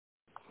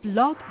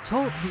Blog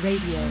Talk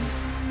Radio.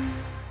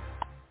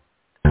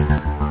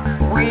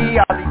 We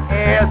are the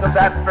heirs of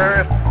that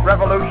first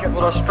revolution.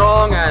 Will a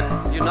strong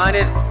and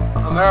united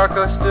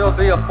America still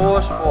be a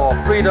force for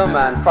freedom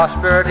and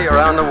prosperity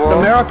around the world?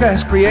 America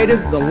has created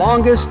the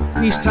longest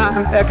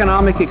peacetime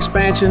economic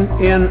expansion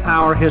in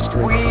our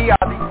history. We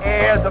are the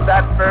heirs of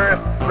that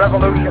first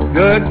revolution.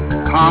 Good,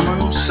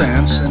 common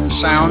sense,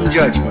 and sound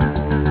judgment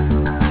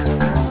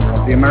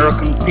of the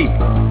American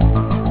people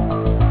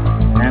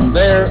and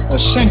their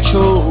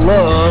essential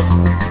love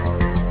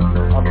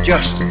of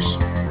justice.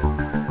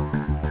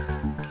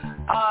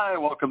 Hi,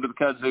 welcome to the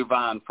Kudzu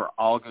Vine for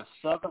August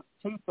 7th,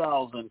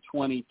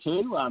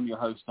 2022. I'm your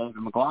host, David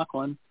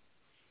McLaughlin.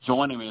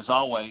 Joining me, as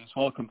always,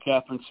 welcome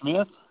Catherine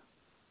Smith.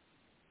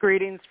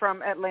 Greetings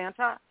from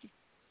Atlanta.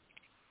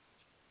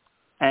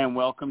 And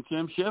welcome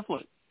Tim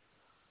Shiflett.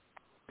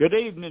 Good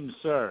evening,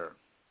 sir.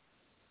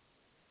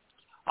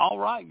 All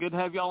right, good to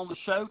have you all on the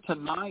show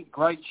tonight.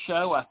 Great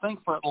show. I think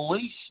for at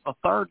least a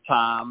third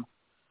time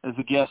as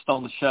a guest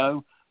on the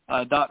show.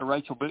 Dr.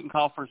 Rachael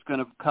Bitecofer is going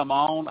to come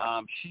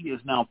on. She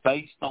is now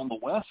based on the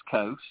West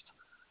Coast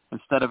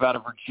instead of out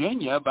of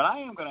Virginia, but I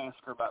am going to ask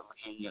her about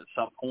Virginia at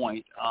some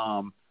point,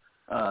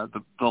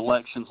 the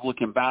elections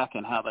looking back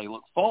and how they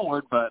look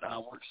forward, but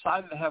we're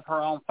excited to have her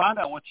on, find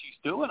out what she's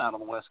doing out on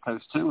the West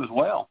Coast too as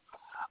well.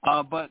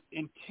 But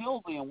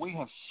until then, we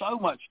have so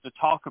much to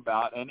talk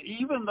about, and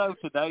even though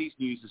today's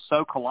news is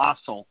so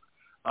colossal,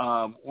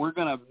 we're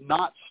going to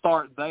not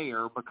start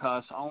there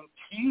because on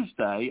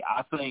Tuesday,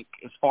 I think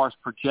as far as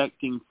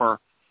projecting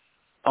for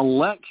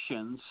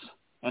elections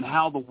and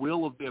how the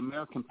will of the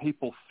American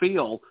people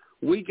feel,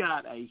 we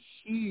got a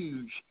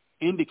huge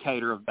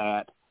indicator of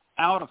that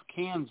out of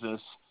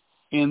Kansas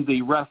in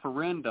the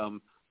referendum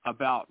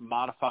about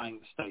modifying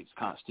the state's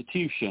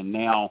constitution.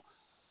 Now,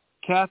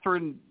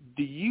 Catherine,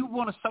 do you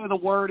want to say the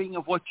wording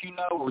of what you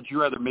know, or would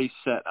you rather me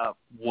set up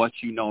what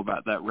you know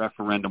about that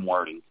referendum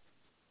wording?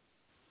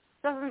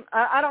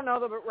 I don't know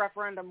the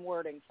referendum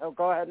wording, so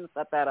go ahead and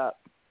set that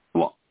up.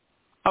 Well,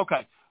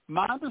 okay.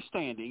 My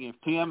understanding, if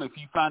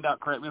you find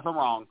out, correct me if I'm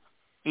wrong,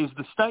 is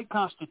the state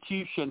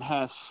constitution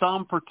has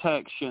some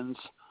protections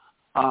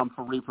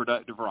for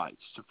reproductive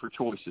rights, for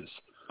choices.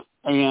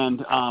 And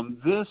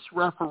this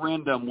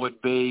referendum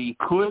would be,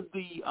 could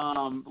the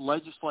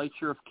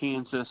legislature of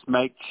Kansas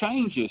make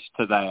changes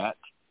to that?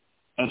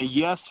 And a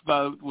yes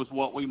vote was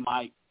what we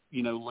might,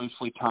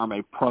 loosely term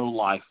a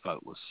pro-life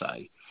vote, let's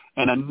say.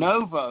 And a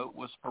no vote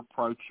was for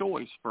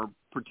pro-choice, for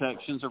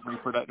protections of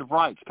reproductive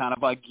rights, kind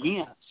of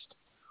against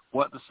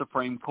what the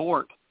Supreme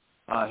Court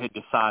had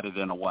decided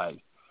in a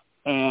way.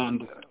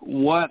 And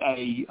what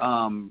a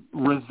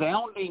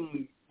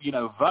resounding,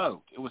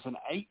 vote. It was an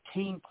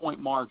 18-point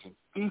margin.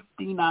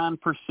 59%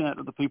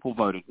 of the people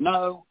voted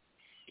no.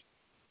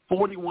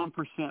 41%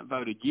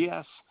 voted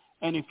yes.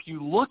 And if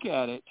you look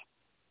at it,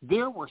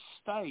 there were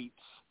states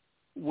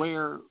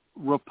where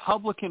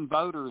Republican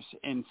voters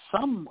in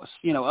some,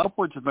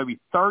 upwards of maybe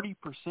 30%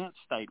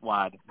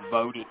 statewide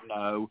voted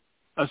no,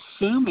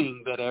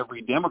 assuming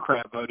every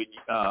Democrat voted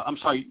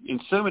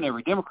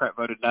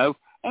no,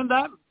 and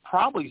that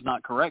probably is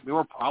not correct. There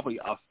were probably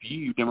a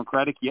few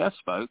Democratic yes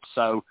votes,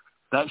 so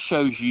that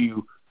shows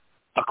you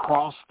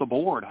across the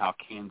board how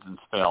Kansans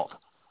felt.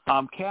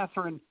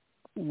 Catherine,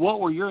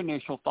 what were your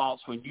initial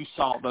thoughts when you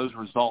saw those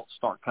results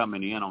start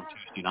coming in on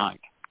Tuesday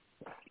night?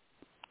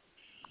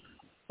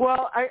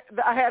 Well, I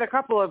had a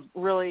couple of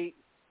really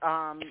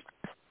I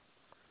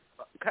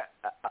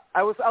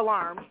was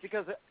alarmed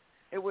because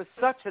it was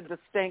such a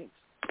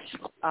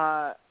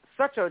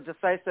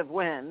decisive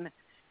win,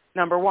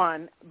 number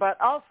one, but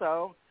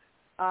also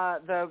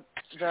the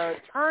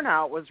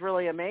turnout was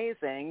really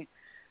amazing.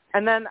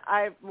 And then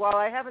while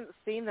I haven't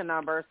seen the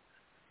numbers,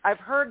 I've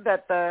heard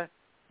that the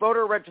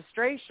voter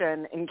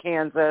registration in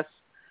Kansas,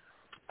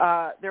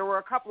 there were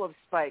a couple of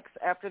spikes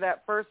after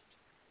that first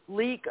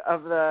leak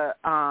of the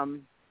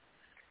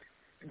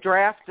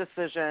draft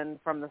decision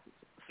from the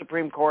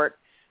Supreme Court,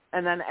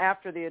 and then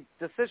after the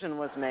decision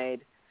was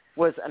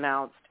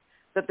announced,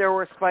 that there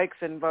were spikes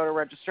in voter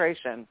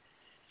registration.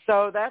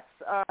 So that's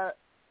a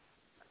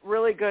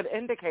really good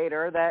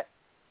indicator that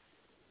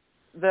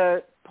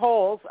the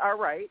polls are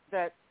right,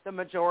 that the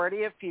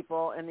majority of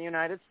people in the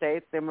United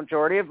States, the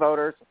majority of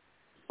voters,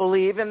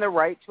 believe in the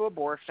right to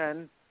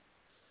abortion,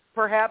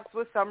 perhaps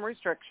with some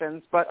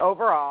restrictions, but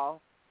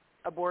overall,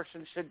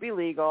 abortion should be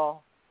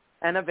legal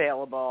and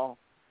available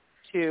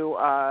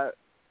to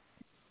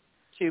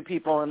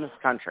people in this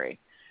country.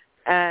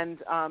 And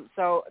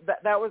so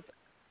that was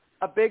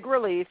a big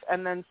relief.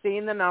 And then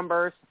seeing the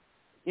numbers,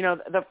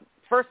 the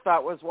first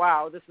thought was,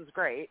 wow, this is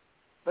great.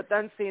 But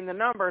then seeing the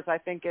numbers, I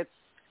think it's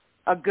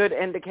a good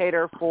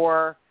indicator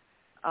for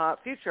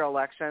future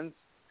elections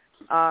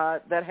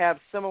that have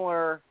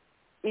similar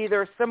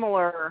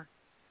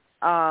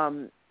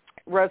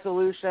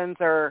resolutions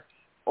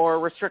or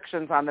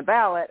restrictions on the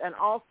ballot. And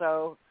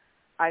also,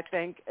 I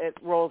think it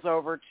rolls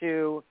over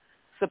to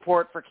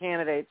support for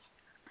candidates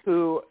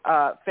who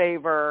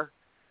favor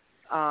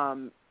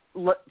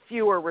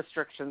fewer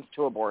restrictions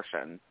to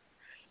abortion.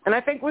 And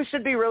I think we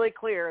should be really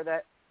clear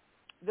that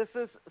this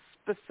is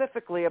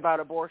specifically about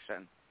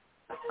abortion.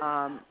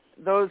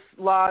 Those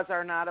laws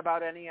are not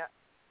about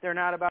they're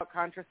not about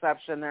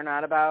contraception. They're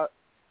not about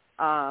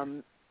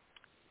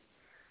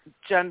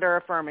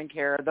gender-affirming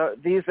care.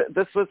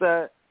 This was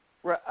a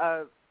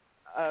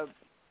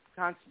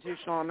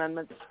constitutional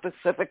amendment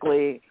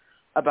specifically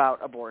about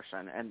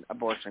abortion and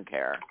abortion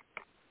care.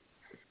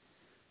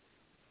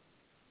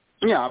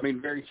 Yeah, I mean,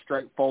 very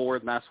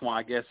straightforward, and that's why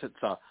I guess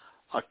it's a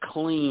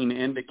clean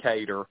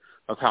indicator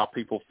of how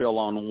people feel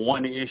on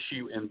one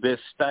issue in this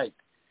state.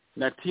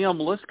 Now, Tim,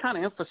 let's kind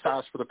of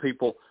emphasize for the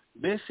people,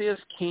 this is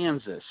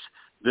Kansas.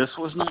 This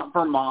was not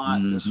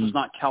Vermont. Mm-hmm. This was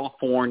not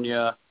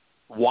California,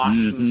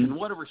 Washington, mm-hmm.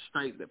 whatever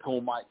state that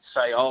people might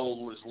say,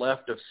 was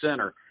left of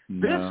center.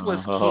 No. This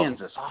was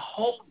Kansas. A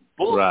whole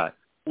book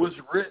was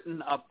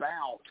written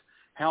about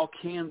how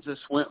Kansas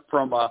went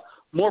from a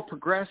more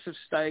progressive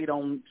state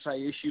on,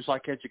 say, issues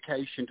like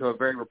education to a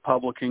very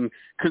Republican,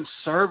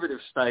 conservative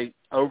state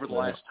over the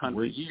last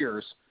 100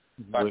 years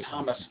by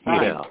Thomas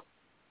Paine. Yeah.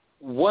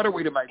 What are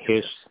we to make of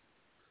this?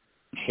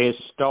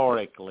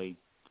 Historically,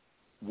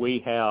 we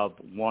have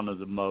one of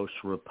the most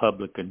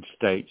Republican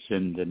states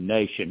in the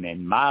nation.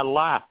 In my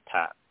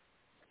lifetime,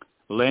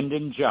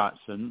 Lyndon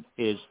Johnson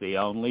is the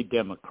only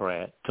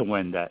Democrat to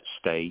win that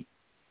state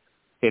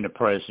in a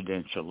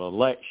presidential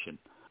election.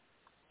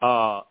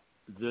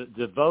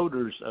 The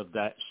voters of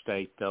that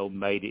state, though,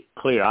 made it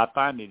clear. I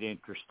find it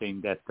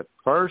interesting that the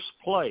first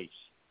place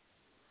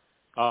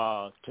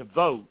to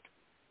vote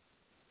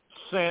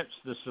since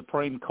the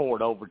Supreme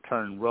Court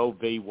overturned Roe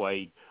v.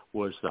 Wade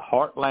was the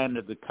heartland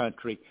of the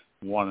country,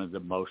 one of the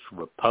most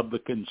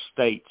Republican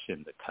states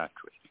in the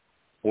country,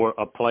 or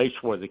a place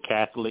where the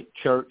Catholic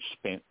Church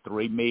spent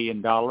 $3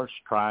 million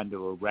trying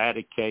to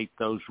eradicate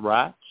those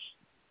rights.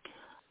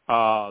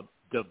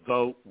 The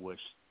vote was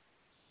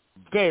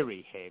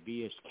very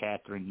heavy, as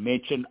Catherine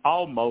mentioned,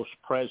 almost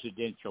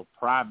presidential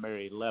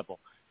primary level.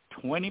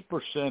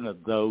 20%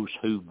 of those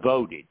who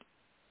voted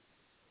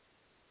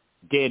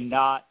did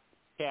not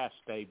cast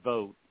a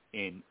vote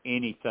in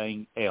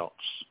anything else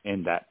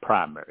in that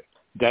primary.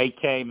 They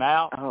came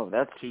out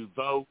to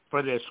vote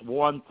for this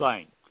one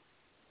thing.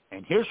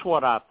 And here's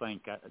what I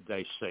think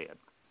they said.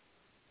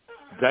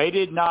 They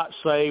did not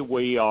say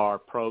we are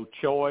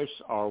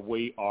pro-choice or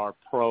we are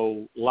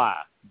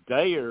pro-life.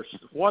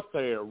 What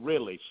they are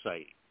really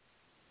saying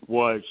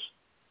was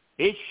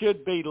it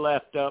should be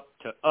left up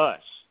to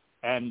us,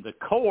 and the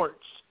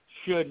courts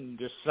shouldn't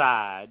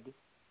decide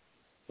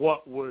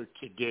what we're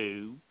to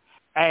do,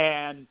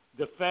 and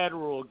the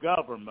federal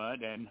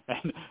government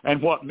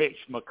and what Mitch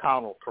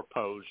McConnell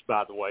proposed,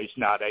 by the way, is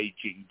not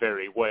aging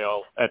very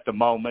well at the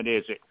moment,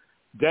 is it?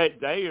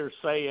 They are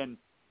saying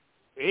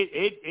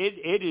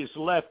it is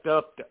left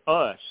up to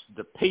us,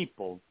 the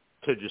people,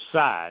 to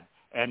decide,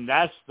 and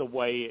that's the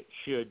way it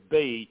should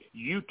be.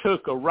 You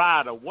took a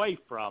right away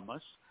from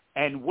us,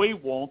 and we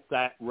want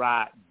that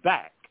right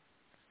back.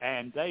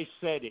 And they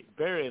said it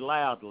very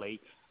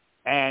loudly,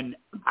 and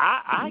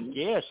I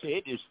guess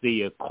it is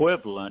the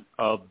equivalent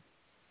of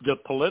the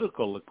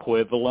political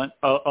equivalent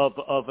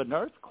of an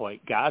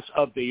earthquake, guys,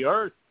 of the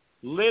earth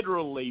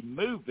literally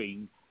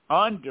moving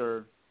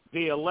under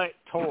the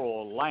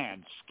electoral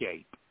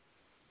landscape.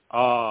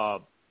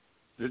 The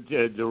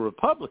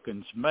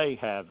Republicans may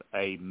have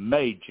a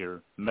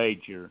major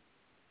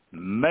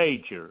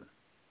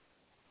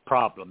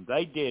problem.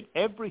 They did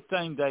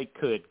everything they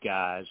could,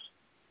 guys,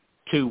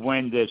 to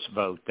win this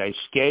vote. They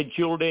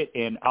scheduled it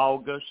in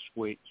August,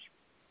 which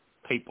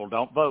people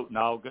don't vote in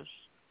August.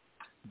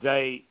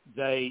 They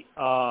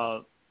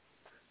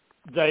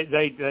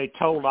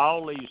told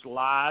all these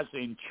lies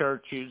in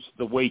churches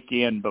the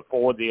weekend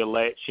before the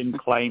election,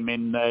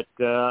 claiming that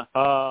the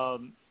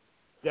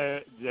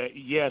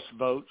yes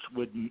votes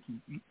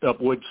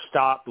would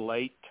stop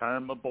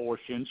late-term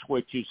abortions,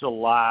 which is a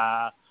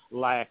lie.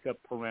 Lack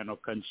of parental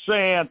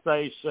consent,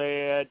 they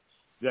said.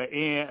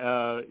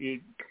 The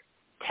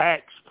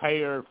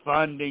taxpayer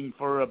funding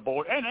for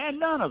abortion, and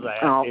none of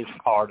that is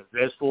part of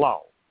this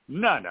law.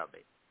 None of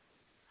it.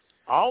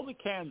 All the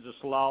Kansas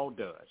law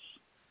does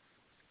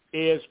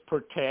is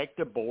protect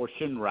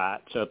abortion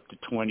rights up to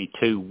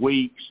 22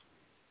 weeks,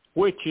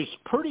 which is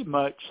pretty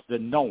much the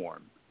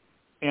norm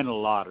in a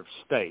lot of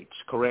states.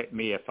 Correct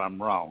me if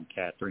I'm wrong,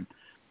 Catherine.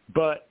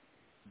 But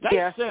they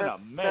sent a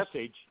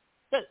message.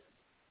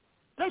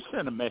 They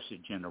sent a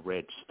message in a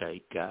red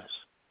state, guys.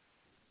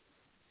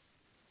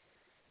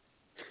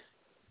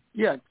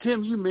 Yeah,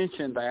 Tim, you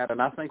mentioned that,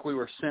 and I think we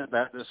were sent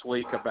that this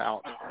week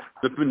about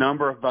the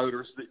number of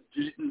voters that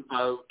didn't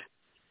vote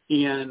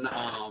in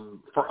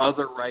for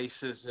other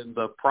races in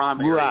the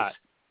primaries. Right.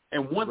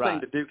 And one thing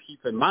to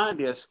keep in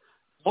mind is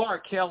Laura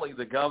Kelly,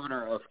 the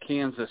governor of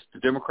Kansas, the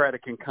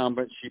Democratic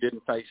incumbent, she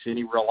didn't face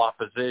any real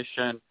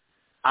opposition.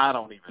 I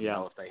don't even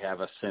know if they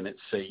have a Senate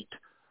seat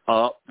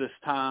up this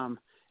time.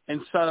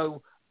 And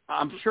so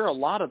I'm sure a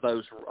lot of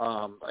those,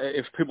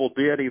 if people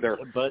did either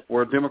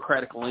were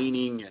Democratic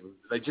leaning and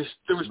there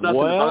was nothing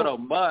to vote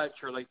on much,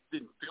 or they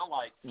didn't feel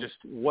like just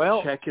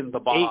checking the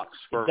box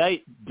for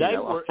they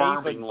were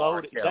affirming even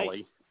Laura voting.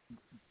 Kelly.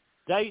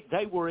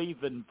 They were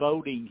even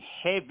voting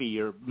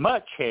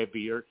much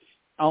heavier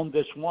on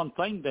this one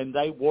thing than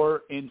they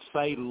were in,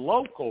 say,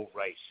 local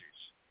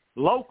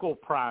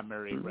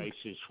primary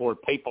races where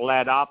people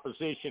had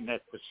opposition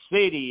at the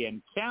city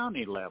and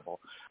county level,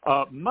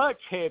 much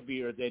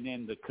heavier than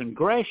in the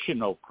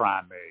congressional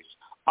primaries.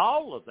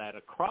 All of that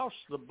across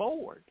the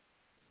board.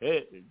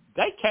 They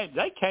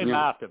came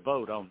out to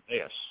vote on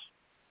this.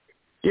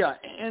 Yeah,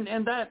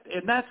 and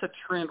that's a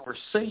trend we're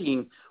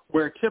seeing,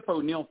 where Tip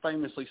O'Neill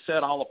famously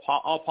said all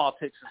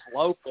politics is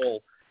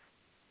local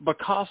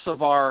because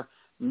of our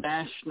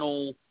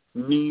national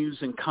news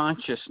and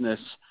consciousness.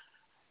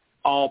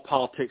 All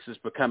politics is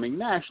becoming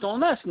national,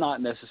 and that's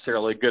not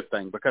necessarily a good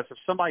thing, because if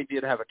somebody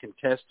did have a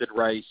contested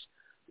race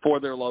for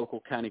their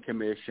local county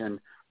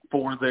commission,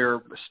 for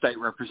their state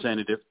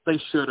representative, they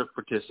should have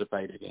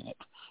participated in it.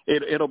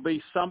 It'll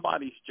be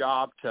somebody's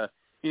job to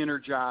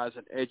energize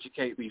and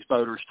educate these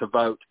voters to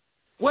vote.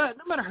 Well,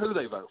 no matter who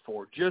they vote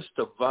for, just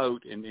to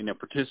vote and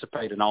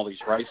participate in all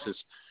these races,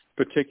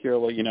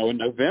 particularly, in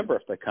November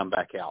if they come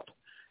back out.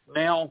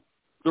 Now,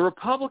 the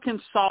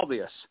Republicans saw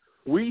this.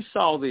 We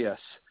saw this.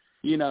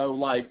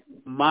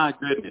 My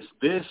goodness,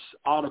 this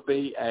ought to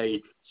be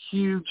a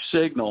huge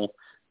signal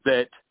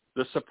that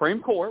the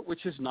Supreme Court,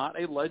 which is not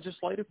a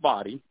legislative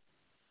body,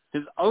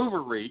 has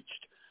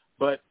overreached,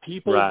 but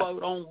people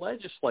vote on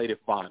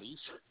legislative bodies,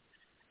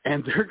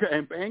 and they're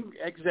and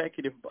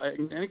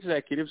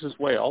executives as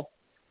well,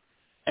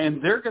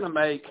 and they're going to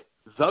make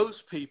those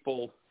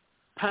people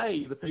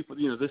pay the people.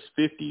 This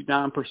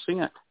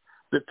 59%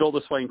 that feel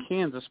this way in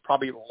Kansas,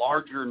 probably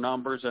larger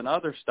numbers in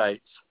other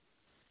states.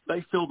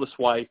 They feel this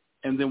way,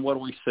 and then what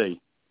do we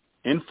see?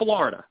 In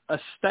Florida, a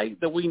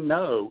state that we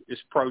know is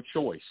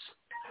pro-choice,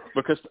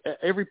 because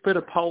every bit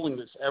of polling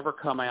that's ever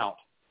come out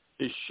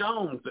has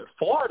shown that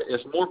Florida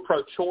is more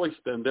pro-choice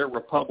than their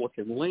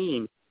Republican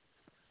lean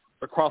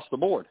across the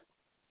board.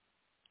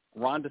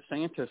 Ron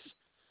DeSantis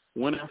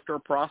went after a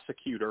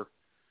prosecutor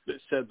that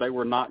said they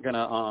were not going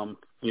to,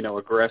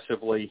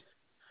 aggressively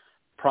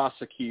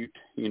prosecute,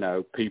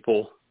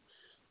 people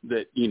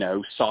that,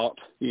 sought,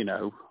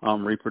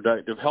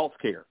 reproductive health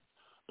care.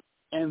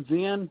 And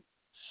then,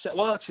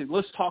 actually,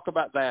 let's talk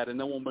about that, and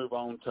then we'll move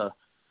on to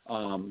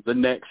the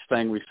next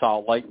thing we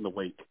saw late in the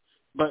week.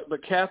 But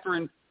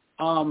Catherine,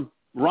 Ron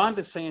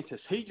DeSantis,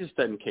 he just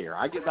doesn't care.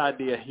 I get the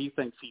idea he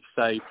thinks he's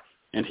safe,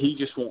 and he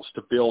just wants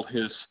to build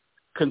his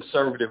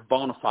conservative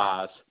bona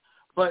fides.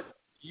 But,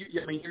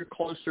 you're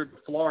closer to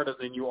Florida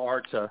than you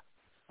are to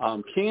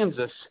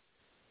Kansas.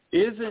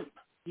 Isn't,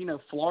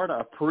 Florida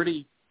a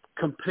pretty,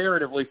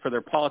 comparatively for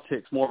their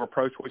politics, more of a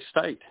pro-choice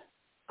state?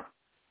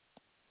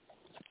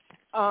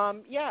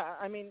 Yeah,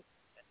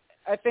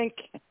 I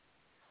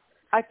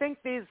think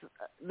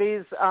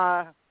these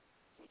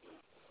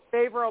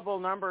favorable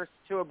numbers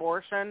to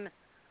abortion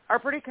are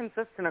pretty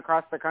consistent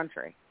across the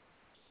country.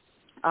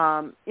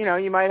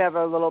 You might have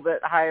a little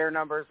bit higher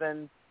numbers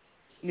in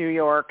New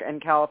York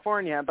and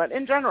California, but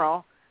in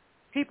general,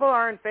 people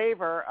are in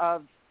favor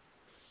of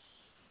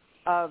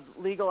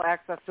legal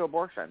access to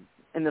abortion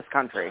in this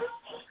country.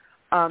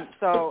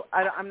 So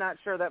I'm not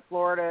sure that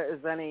Florida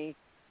is any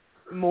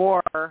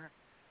more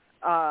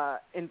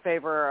in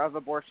favor of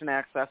abortion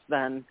access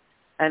than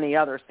any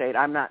other state.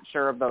 I'm not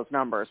sure of those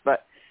numbers.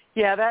 But,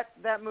 yeah,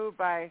 that move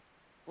by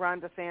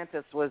Ron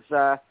DeSantis was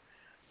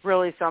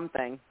really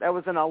something. That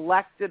was an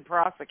elected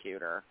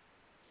prosecutor.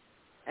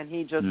 And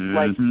he just,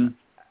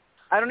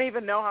 I don't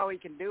even know how he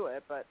can do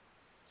it, but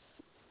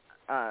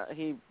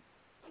he,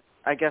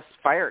 I guess,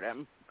 fired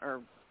him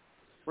or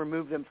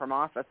removed him from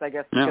office, I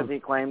guess, because he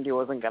claimed he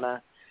wasn't going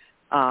to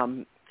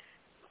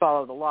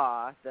follow the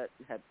law that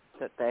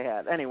they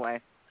had.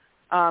 Anyway.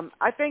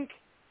 I think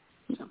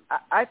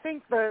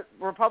the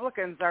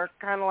Republicans are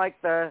kind of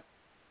like the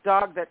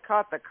dog that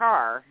caught the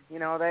car.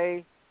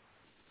 They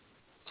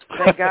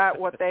got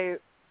what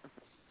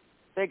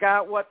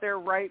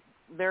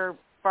their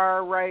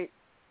far right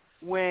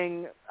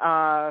wing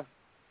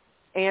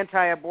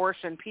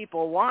anti-abortion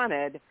people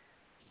wanted,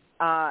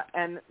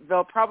 and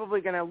they're probably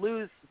going to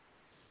lose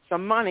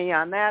some money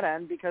on that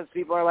end because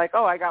people are like,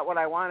 oh, I got what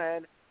I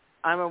wanted.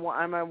 I'm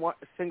a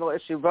single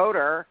issue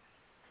voter.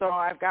 So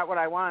I've got what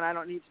I want. I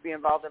don't need to be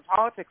involved in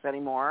politics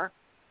anymore,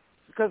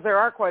 because there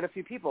are quite a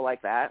few people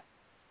like that.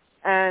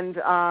 And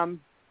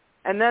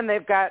then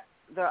they've got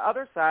the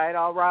other side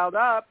all riled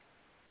up,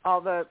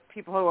 all the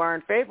people who are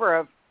in favor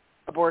of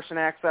abortion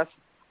access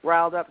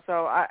riled up.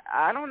 So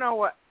I don't know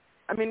what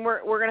 –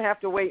 we're going to have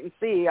to wait and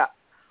see,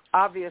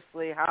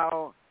 obviously,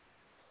 how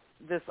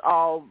this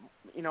all,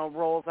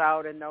 rolls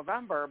out in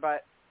November.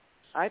 But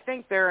I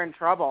think they're in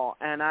trouble,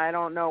 and I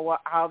don't know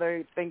how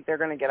they think they're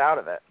going to get out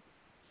of it.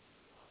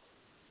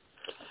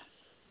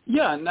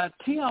 Yeah, now,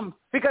 Tim,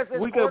 because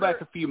we go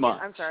back a few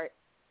months. I'm sorry.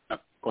 Oh,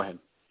 go ahead.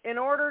 In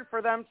order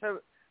for them to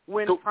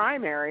win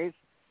primaries,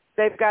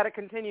 they've got to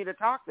continue to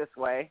talk this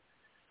way.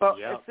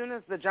 But as soon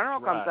as the general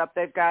comes up,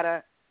 they've got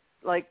to,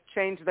 like,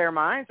 change their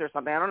minds or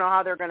something. I don't know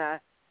how they're going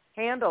to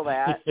handle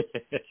that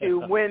to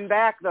win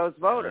back those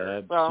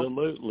voters.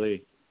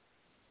 Absolutely.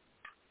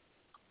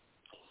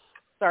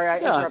 Sorry, I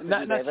interrupted you,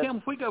 now, David. Tim,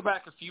 if we go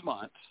back a few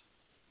months,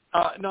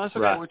 no, it's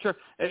okay. Right.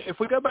 If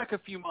we go back a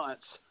few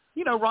months,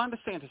 Ron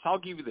DeSantis, I'll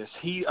give you this.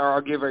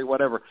 I'll give you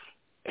whatever.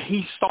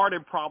 He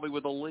started probably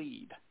with a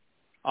lead.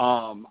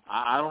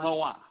 I don't know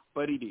why,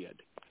 but he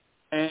did.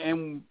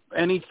 And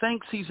he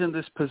thinks he's in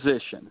this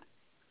position.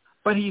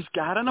 But he's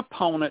got an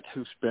opponent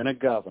who's been a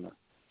governor,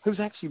 who's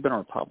actually been a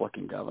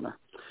Republican governor,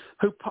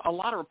 who a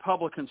lot of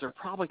Republicans are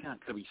probably not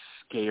going to be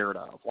scared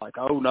of. Like,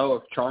 oh, no,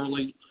 if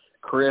Charlie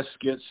Crist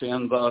gets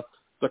in,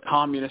 the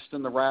communists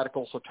and the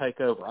radicals will take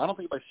over. I don't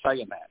think anybody's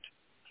saying that.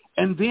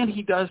 And then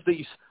he does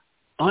these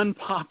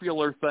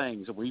unpopular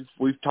things.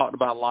 We've talked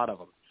about a lot of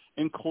them,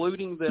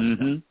 including this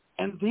one.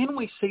 And then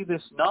we see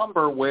this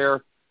number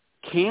where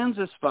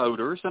Kansas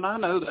voters, and I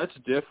know that's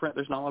different.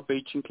 There's not a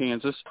beach in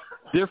Kansas,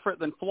 different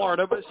than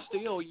Florida, but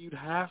still you'd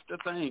have to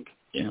think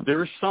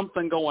there's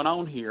something going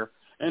on here.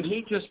 And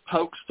he just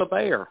pokes the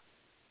bear.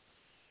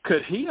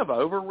 Could he have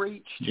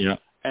overreached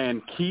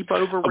and keep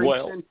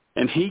overreaching?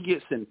 And he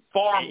gets in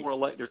far more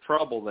elective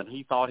trouble than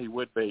he thought he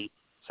would be,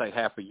 say,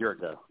 half a year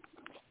ago.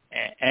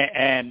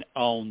 And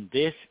on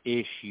this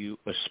issue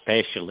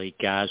especially,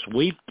 guys,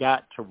 we've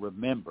got to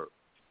remember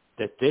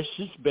that this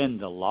has been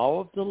the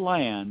law of the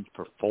land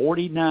for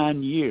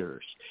 49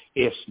 years.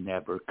 It's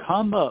never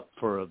come up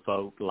for a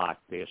vote like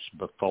this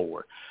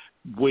before.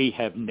 We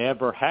have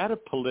never had a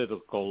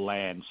political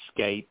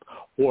landscape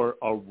or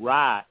a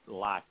right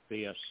like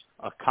this,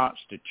 a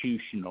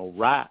constitutional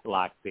right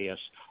like this,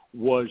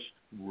 was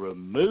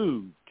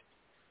removed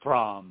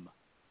from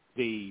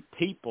the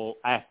people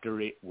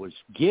after it was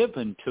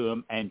given to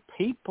them, and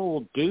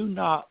people do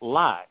not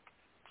like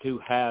to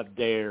have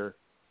their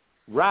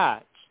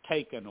rights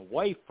taken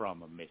away from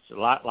them. It's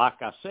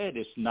like I said,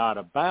 it's not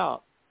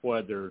about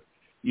whether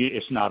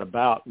it's not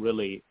about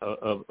really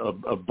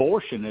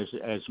abortion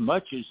as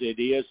much as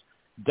it is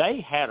they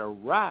had a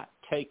right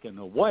taken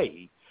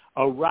away,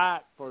 a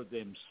right for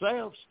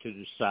themselves to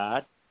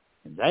decide,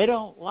 and they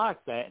don't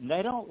like that, and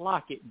they don't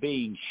like it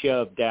being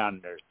shoved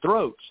down their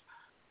throats.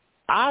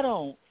 I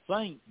don't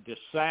think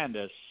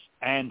DeSantis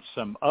and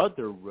some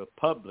other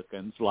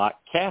Republicans, like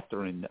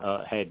Catherine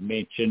had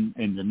mentioned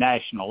in the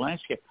national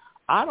landscape,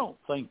 I don't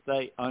think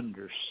they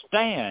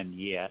understand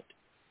yet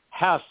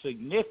how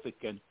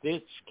significant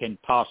this can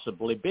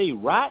possibly be.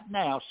 Right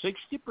now,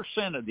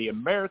 60% of the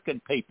American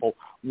people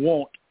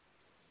want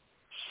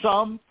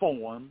some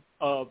form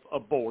of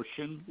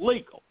abortion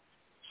legal.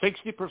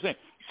 60%.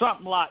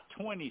 Something like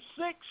 26%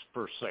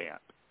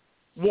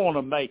 want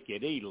to make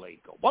it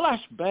illegal. Well,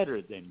 that's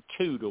better than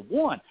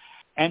 2-1.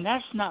 And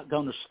that's not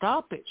going to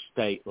stop at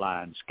state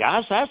lines,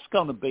 guys. That's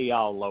going to be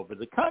all over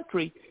the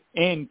country,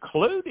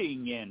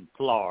 including in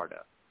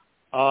Florida.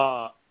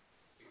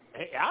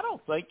 I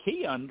don't think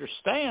he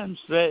understands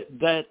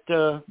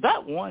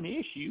that one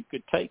issue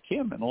could take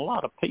him and a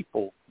lot of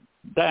people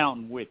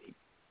down with him.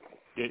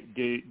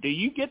 Do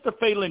you get the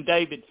feeling,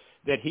 David,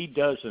 that he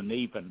doesn't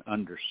even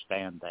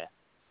understand that?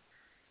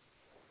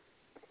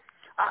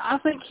 I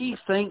think he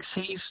thinks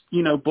he's,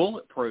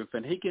 bulletproof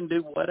and he can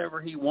do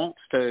whatever he wants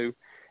to,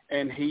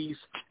 and he's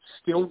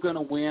still going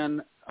to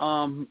win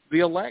the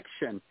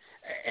election.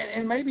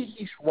 And maybe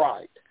he's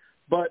right.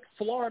 But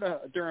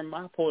Florida, during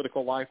my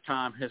political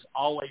lifetime, has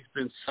always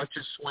been such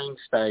a swing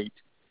state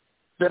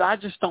that I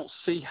just don't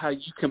see how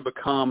you can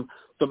become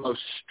the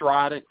most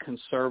strident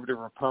conservative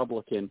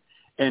Republican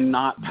and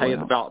not pay at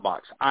the ballot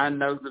box. I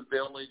know the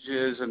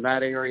villages in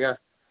that area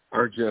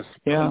are just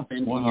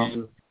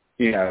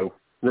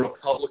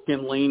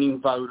Republican-leaning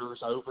voters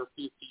over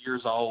 50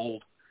 years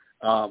old,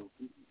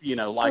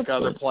 like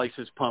other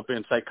places pump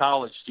in, say,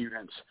 college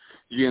students,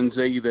 Gen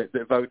Z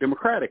that vote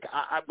Democratic.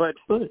 But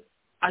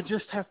I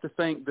just have to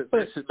think that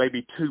this is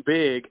maybe too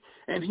big,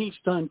 and he's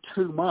done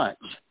too much.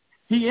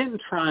 He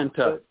isn't trying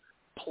to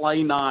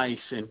play nice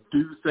and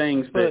do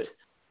things that,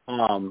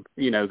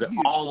 that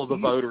all of the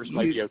voters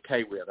may be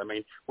okay with. I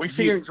mean, we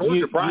see here in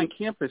Georgia, Brian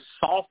Kemp has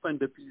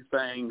softened a few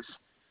things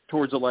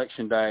towards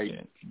Election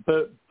Day.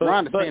 But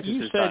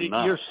you said it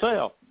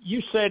yourself.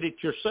 You said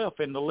it yourself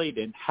in the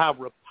lead-in, how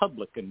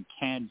Republican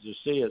Kansas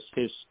is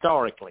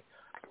historically.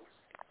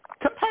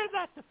 Compare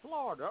that to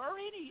Florida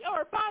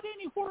or about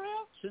anywhere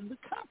else in the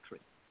country.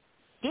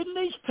 Didn't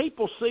these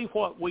people see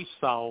what we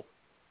saw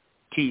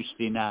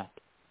Tuesday night?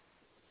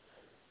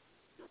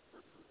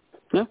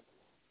 No.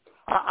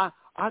 I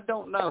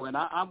don't know, and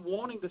I'm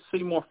wanting to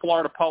see more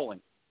Florida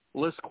polling.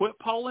 Let's quit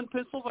polling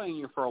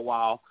Pennsylvania for a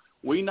while.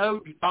 We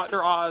know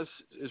Dr. Oz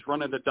is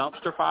running the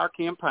dumpster fire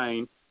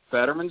campaign.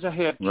 Fetterman's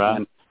ahead.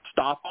 Right.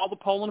 Stop all the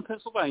polling in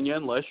Pennsylvania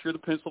unless you're the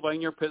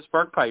Pennsylvania or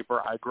Pittsburgh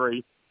paper. I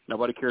agree.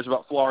 Nobody cares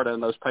about Florida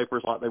and those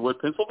papers like they would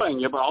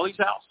Pennsylvania, but all these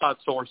outside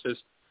sources,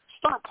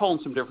 start polling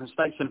some different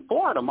states, and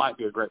Florida might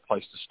be a great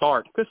place to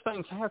start because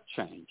things have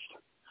changed.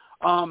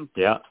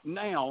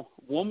 Now,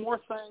 one more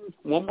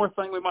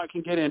thing we might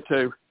can get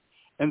into,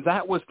 And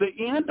that was the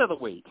end of the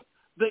week.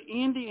 The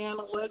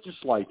Indiana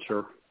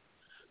legislature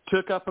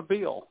took up a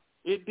bill.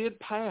 It did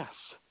pass.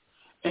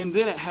 And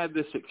then it had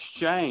this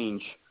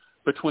exchange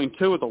between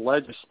two of the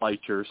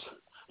legislators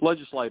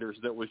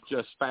that was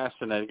just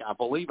fascinating. I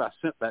believe I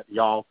sent that to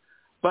y'all.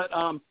 But,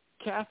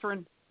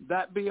 Catherine,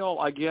 that bill,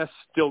 I guess,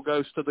 still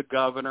goes to the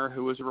governor,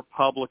 who is a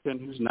Republican,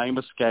 whose name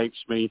escapes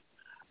me.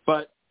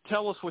 But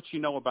tell us what you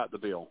know about the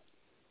bill.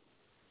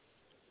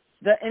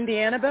 The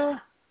Indiana bill?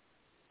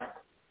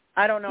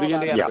 I don't know about the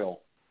Indiana bill.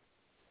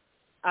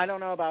 I don't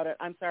know about it.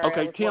 I'm sorry.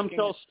 Okay, Tim,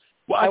 tell us.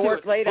 Well, I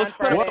worked late on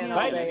Friday and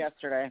all day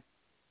yesterday.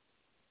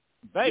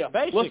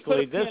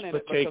 Basically, this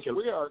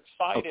particular... We are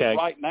excited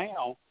right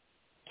now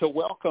to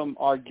welcome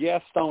our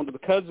guest onto the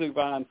kudzu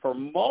vine for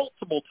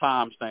multiple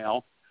times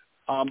now.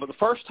 But the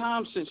first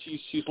time since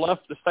she's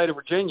left the state of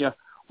Virginia,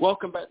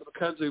 welcome back to the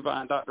kudzu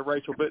vine, Dr.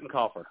 Rachael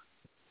Bitecofer.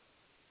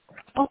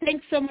 Oh,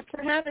 thanks so much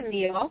for having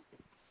me, y'all.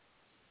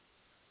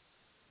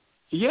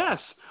 Yes.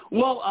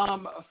 Well,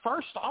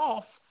 first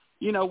off,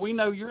 we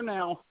know you're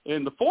now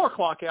in the 4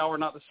 o'clock hour,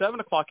 not the 7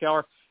 o'clock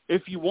hour.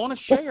 If you want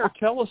to share,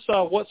 tell us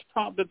what's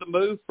prompted the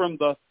move from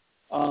the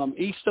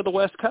east to the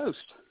west coast.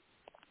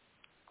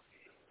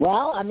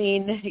 Well, I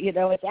mean,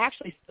 it's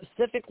actually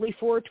specifically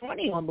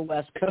 4:20 on the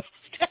West Coast.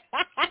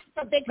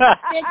 A big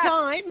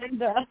time,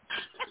 and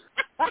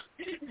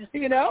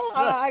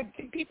I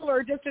think people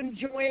are just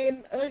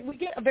enjoying. We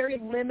get a very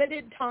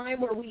limited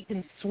time where we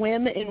can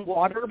swim in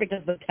water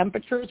because the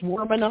temperature is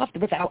warm enough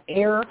without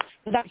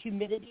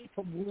humidity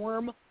to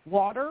warm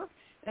water.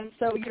 And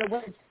so,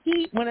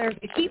 when there's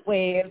a heat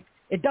wave,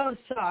 it does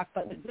suck,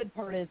 but the good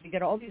part is you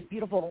get all these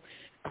beautiful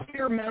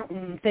clear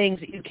mountain things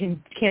that you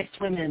can't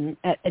swim in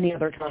at any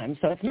other time.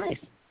 So it's nice.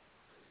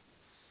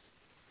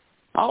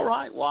 All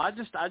right. Well, I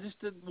just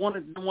didn't want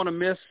to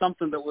miss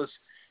something that was,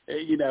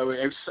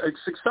 it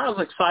sounds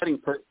exciting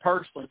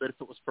personally, but if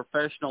it was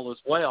professional as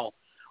well.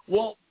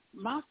 Well,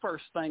 my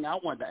first thing I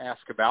wanted to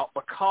ask about,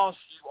 because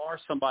you are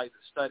somebody that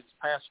studies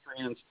past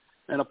trends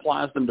and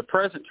applies them to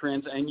present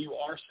trends, and you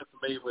are so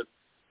familiar with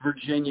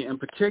Virginia in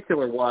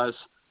particular, was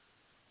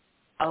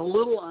a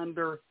little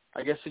under,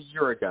 I guess, a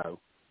year ago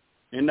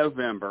in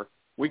November,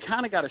 we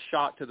kind of got a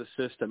shock to the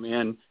system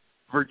in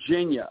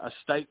Virginia, a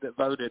state that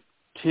voted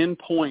 10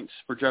 points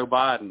for Joe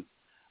Biden,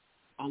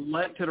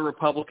 elected a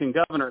Republican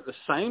governor. At the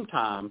same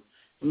time,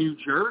 New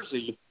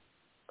Jersey,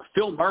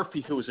 Phil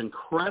Murphy, who was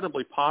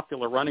incredibly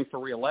popular running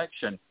for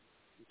re-election,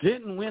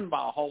 didn't win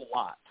by a whole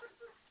lot.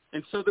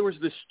 And so there was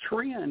this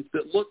trend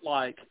that looked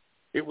like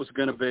it was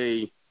going to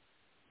be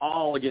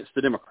all against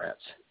the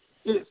Democrats.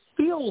 It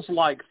feels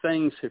like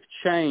things have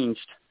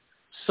changed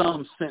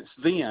some since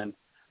then,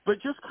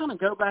 but just kind of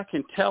go back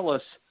and tell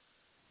us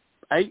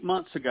 8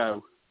 months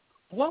ago,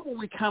 what were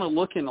we kind of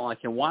looking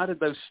like, and why did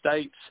those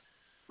states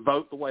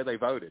vote the way they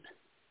voted?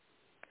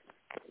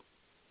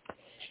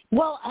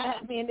 Well, I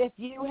mean, if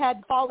you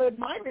had followed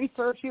my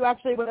research, you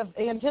actually would have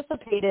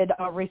anticipated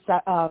a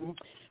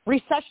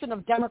recession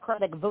of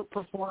Democratic vote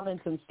performance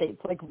in states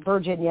like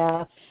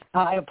Virginia.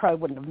 I probably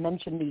wouldn't have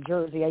mentioned New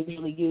Jersey. I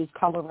usually use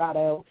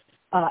Colorado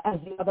as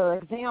the other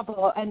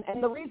example. And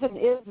the reason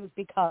is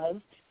because,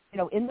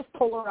 in this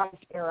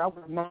polarized era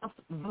where mass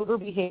voter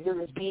behavior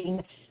is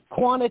being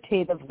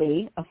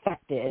quantitatively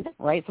affected,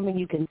 right, something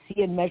you can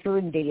see and measure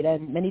in data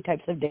and many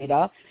types of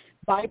data,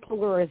 by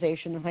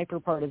polarization and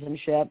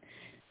hyperpartisanship,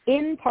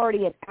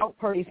 in-party and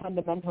out-party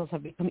fundamentals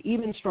have become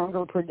even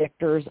stronger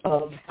predictors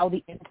of how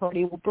the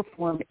in-party will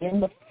perform in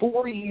the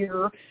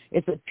 4-year,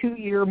 it's a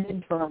 2-year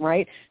midterm,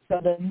 right? So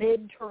the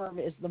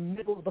midterm is the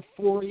middle of the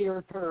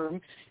 4-year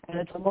term, and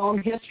it's a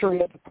long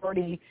history of the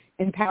party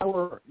in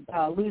power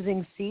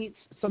losing seats,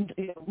 some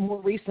more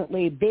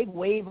recently big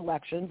wave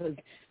elections, as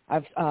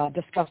I've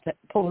discussed that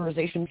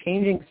polarization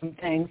changing some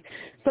things.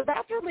 So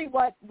that's really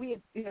what we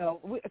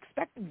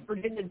expected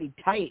Virginia to be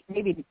tight,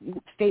 maybe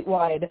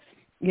statewide,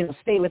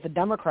 stay with the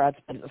Democrats,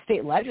 but at the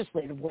state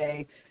legislative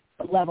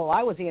level,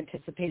 I was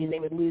anticipating they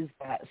would lose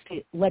that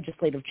state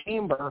legislative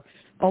chamber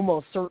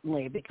almost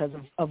certainly because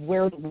of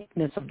where the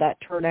weakness of that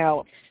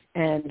turnout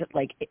and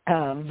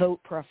vote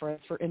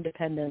preference for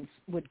independents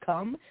would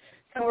come.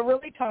 So we're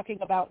really talking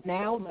about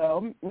now,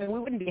 though, we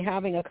wouldn't be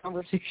having a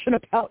conversation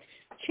about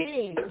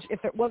change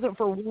if it wasn't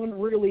for one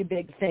really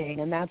big thing,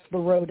 and that's the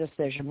Roe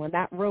decision. When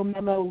that Roe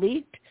memo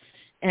leaked,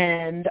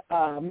 and,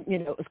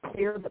 it was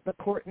clear that the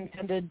court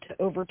intended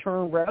to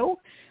overturn Roe,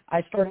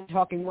 I started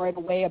talking right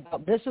away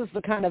about this is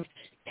the kind of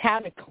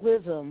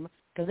cataclysm,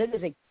 because it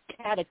is a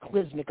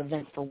cataclysmic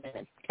event for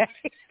women.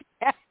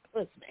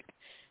 Cataclysmic.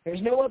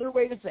 There's no other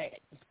way to say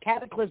it. It's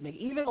cataclysmic.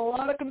 Even a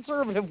lot of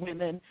conservative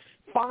women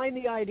find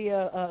the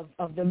idea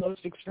of the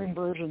most extreme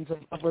versions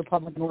of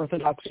Republican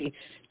orthodoxy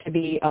to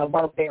be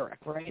barbaric,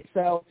 right?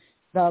 So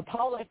the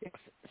politics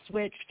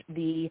switched,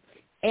 the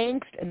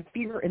angst and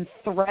fear and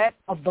threat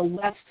of the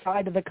left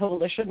side of the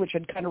coalition, which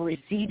had kind of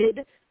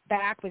receded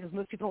back because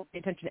most people don't pay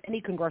attention to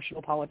any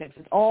congressional politics.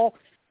 It's all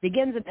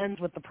begins and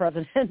ends with the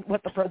president,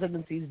 what the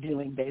presidency is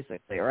doing,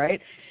 basically,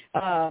 right?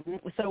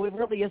 So it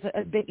really is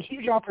a big,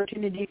 huge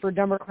opportunity for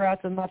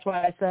Democrats, and that's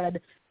why I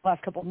said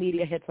last couple of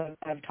media hits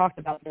I've talked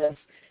about this.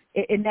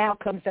 It now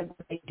comes down to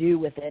what they do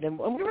with it, and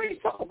we already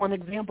saw one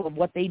example of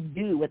what they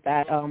do with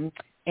that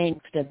angst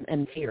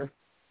and fear.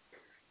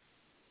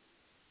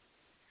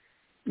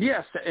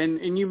 Yes,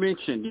 and you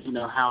mentioned,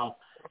 how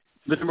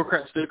the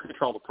Democrats do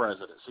control the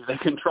presidency. They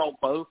control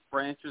both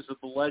branches of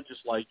the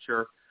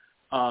legislature.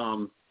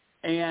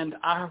 And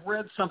I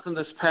read something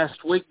this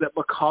past week that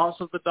because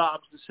of the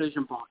Dobbs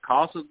decision,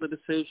 because of the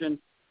decision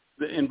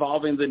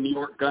involving the New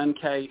York gun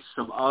case,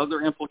 some other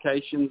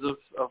implications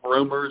of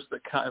rumors that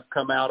have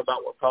come out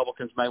about what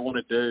Republicans may want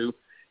to do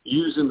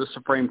using the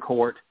Supreme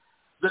Court,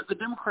 that the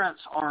Democrats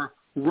are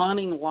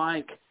running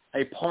like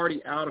a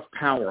party out of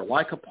power,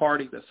 like a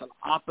party that's an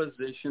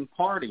opposition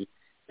party.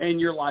 And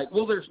you're like,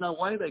 well, there's no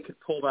way they could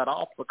pull that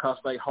off because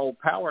they hold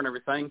power and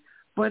everything.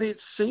 But it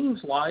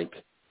seems like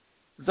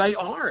they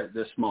are at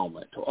this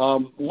moment.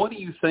 What do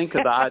you think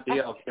of the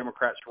idea of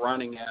Democrats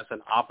running as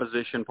an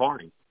opposition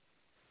party?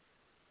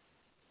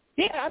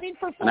 Yeah, I mean,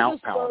 for full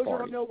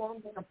disclosure, I'm no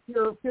longer a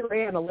pure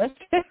analyst.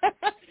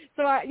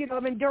 So,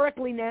 I'm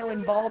indirectly now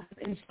involved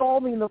in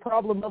solving the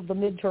problem of the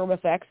midterm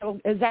effect. So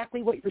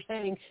exactly what you're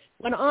saying.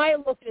 When I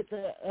looked at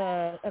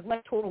the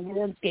electoral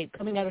landscape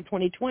coming out of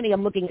 2020,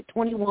 I'm looking at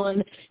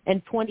 21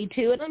 and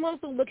 22, and I'm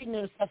also looking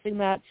at assessing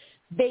that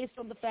based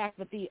on the fact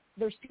that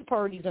there's two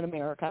parties in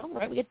America,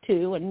 right? We get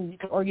two, and you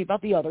can argue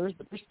about the others,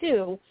 but there's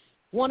two.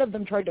 One of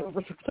them tried to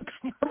overthrow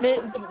the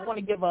government and didn't want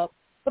to give up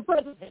the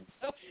president.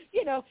 So,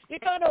 you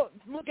kind of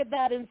look at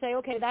that and say,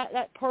 okay,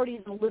 that party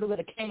is a little bit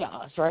of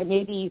chaos, right?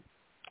 Maybe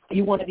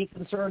you want to be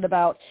concerned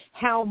about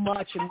how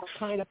much and what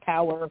kind of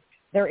power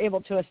they're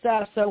able to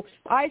assess. So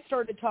I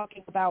started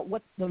talking about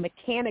what the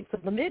mechanics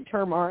of the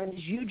midterm are, and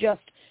as you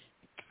just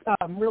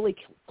really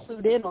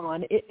clued in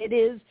on, it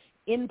is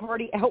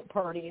in-party,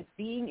 out-party. It's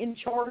being in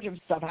charge of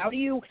stuff. How do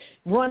you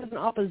run an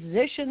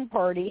opposition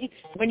party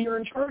when you're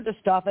in charge of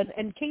stuff?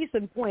 And case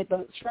in point,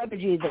 the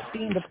strategy that's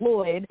being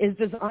deployed is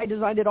I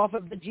designed it off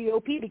of the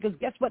GOP because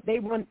guess what? They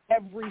run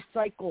every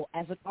cycle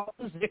as an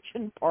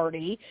opposition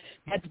party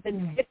that's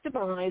been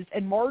victimized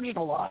and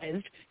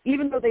marginalized,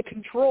 even though they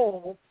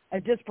control a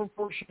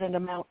disproportionate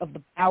amount of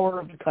the power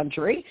of the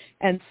country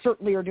and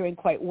certainly are doing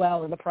quite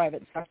well in the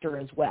private sector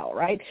as well,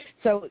 right?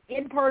 So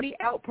in-party,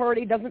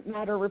 out-party, doesn't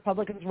matter.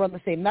 Republicans run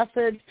the same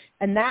message,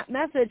 and that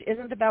message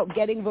isn't about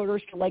getting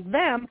voters to like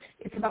them.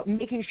 It's about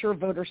making sure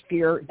voters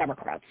fear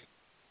Democrats.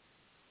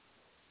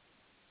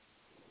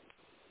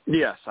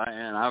 Yes,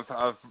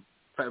 I've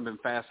been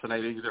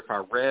fascinated either if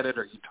I read it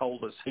or you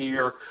told us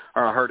here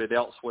or I heard it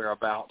elsewhere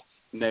about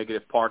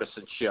negative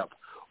partisanship.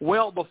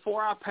 Well,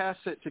 before I pass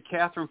it to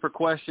Catherine for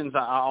questions,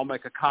 I'll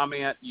make a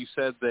comment. You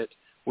said that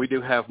we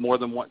do have more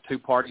than two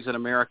parties in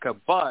America,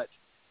 but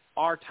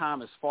our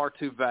time is far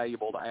too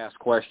valuable to ask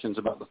questions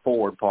about the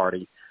Forward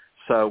Party.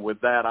 So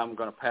with that, I'm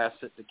going to pass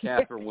it to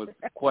Catherine with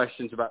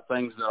questions about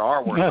things that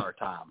are worth our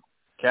time.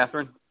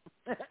 Catherine?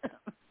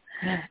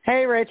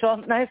 Hey, Rachel.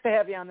 Nice to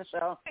have you on the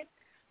show.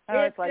 I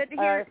always like to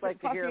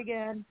hear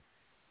again.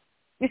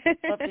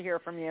 Love to hear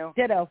from you.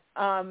 Ditto.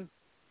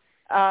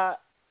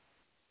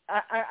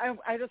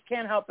 I just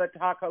can't help but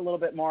talk a little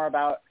bit more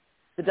about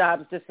the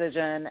Dobbs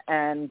decision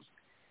and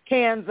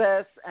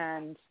Kansas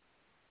and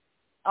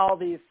all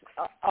the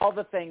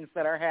things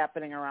that are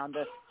happening around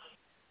us.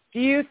 Do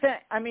you think,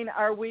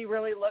 are we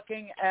really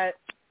looking at,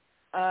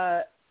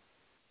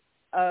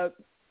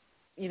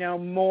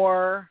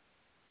 more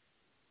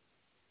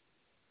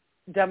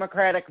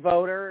Democratic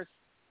voters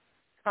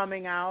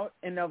coming out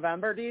in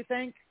November, do you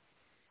think?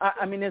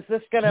 Is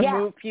this going to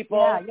move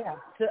people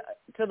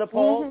to the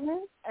polls?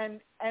 Mm-hmm.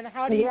 And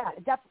how do you? Yeah,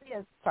 it definitely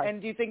is. Sorry. And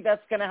do you think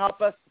that's going to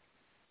help us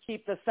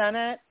keep the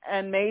Senate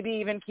and maybe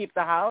even keep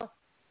the House?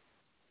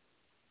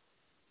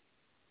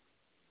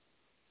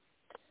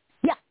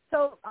 Yeah.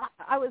 So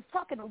I was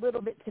talking a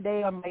little bit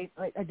today on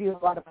I do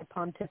a lot of my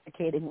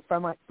pontificating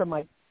from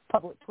my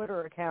public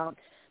Twitter account,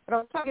 but I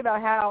was talking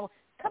about how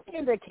coming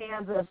into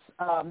Kansas,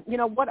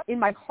 what in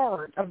my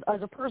heart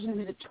as a person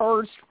who's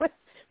charged with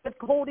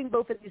holding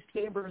both of these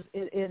chambers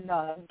in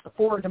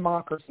for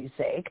democracy's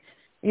sake,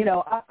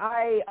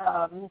 I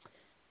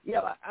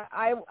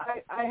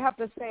have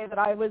to say that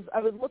I was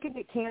looking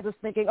at Kansas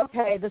thinking,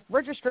 okay, this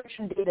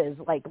registration data is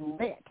like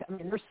lit.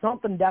 There's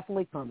something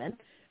definitely coming.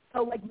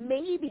 So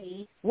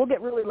maybe we'll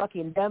get really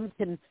lucky and Dems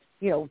can,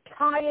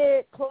 tie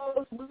it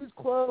close, lose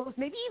close,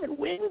 maybe even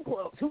win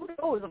close. Who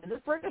knows? this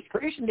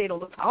registration data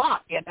looks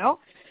hot, And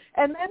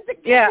then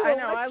I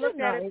know. I looked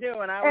at it too,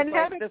 and I was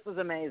like, this is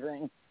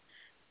amazing.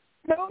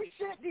 No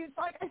shit, dude.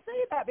 I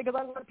say that because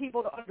I want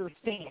people to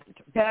understand,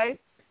 okay?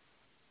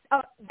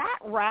 That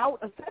route,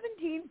 a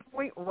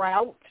 17-point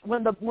route,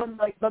 when the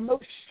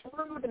most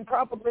shrewd and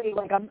probably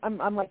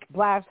I'm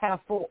glass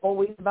half full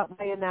always about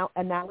my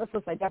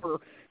analysis. I never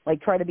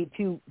try to be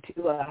too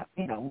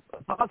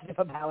positive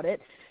about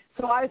it.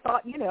 So I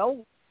thought,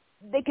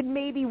 they could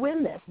maybe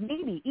win this,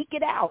 maybe eke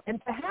it out,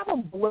 and to have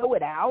them blow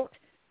it out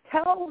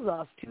tells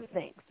us two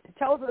things. It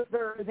tells tells us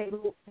there is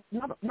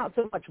not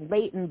so much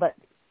latent, but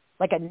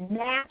like a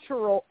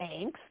natural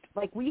angst,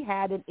 like we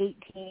had in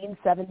 18,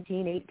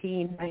 17,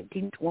 18,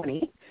 19,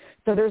 20.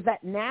 So there's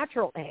that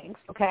natural angst,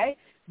 okay?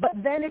 But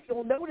then if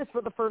you'll notice,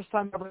 for the first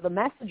time ever, the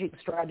messaging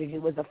strategy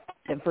was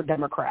effective for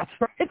Democrats,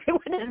 right? They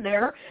went in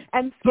there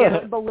and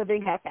scared the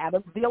living heck out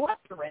of the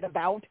electorate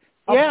about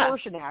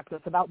abortion access,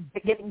 about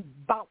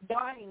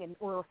dying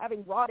or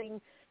having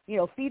rotting,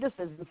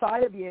 fetuses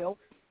inside of you.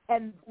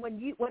 And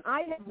when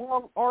I had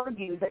long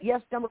argued that,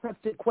 yes, Democrats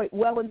did quite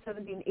well in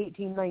 17,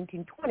 18,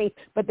 19, 20,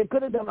 but they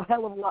could have done a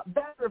hell of a lot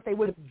better if they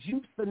would have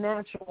juiced the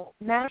natural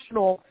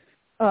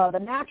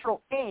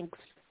angst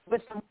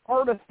with some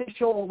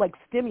artificial,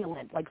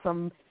 stimulant, like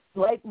some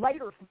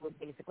lighter fluid,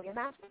 basically. And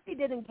that's what they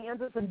did in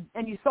Kansas,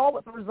 and you saw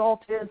what the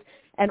result is.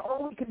 And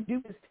all we can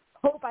do is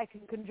hope I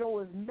can control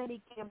as many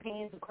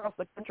campaigns across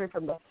the country,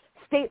 from the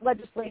state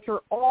legislature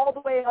all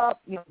the way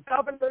up,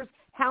 governors,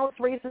 House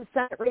races,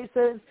 Senate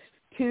races,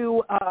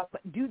 to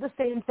do the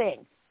same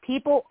thing.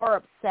 People are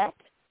upset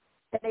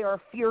and they are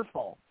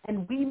fearful,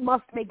 and we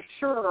must make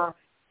sure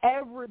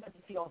everybody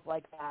feels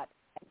like that,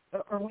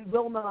 or we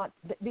will not.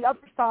 The other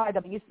side,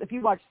 if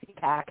you watch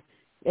CPAC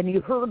and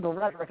you heard the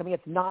rhetoric,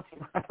 it's Nazi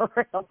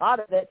rhetoric, a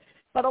lot of it,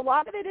 but a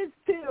lot of it is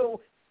too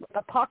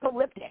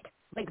apocalyptic.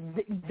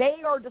 They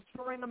are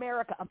destroying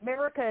America.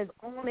 America is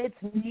on its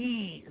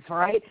knees,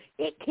 right?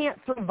 It can't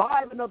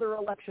survive another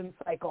election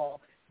cycle.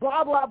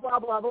 Blah, blah, blah,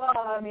 blah,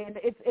 blah.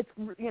 It's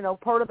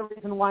part of the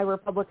reason why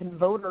Republican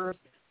voters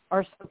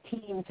are so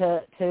keen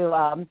to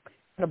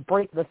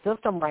break the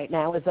system right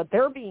now, is that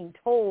they're being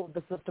told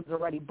the system's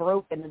already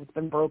broken, and it's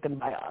been broken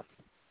by us.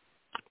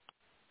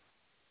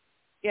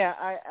 Yeah,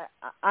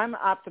 I'm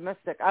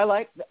optimistic.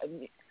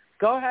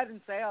 Go ahead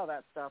and say all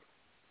that stuff,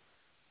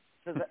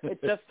 because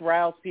it just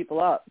riles people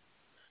up.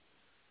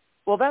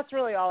 Well, that's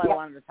really all I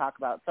wanted to talk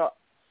about. So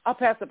I'll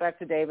pass it back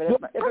to David.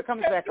 If it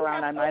comes back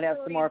around, I might have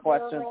some more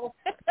questions.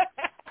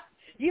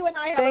 You and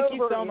I have Thank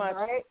you so much.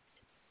 Right?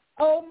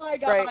 Oh, my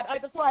God.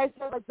 Right. That's why I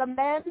said, the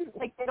men,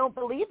 they don't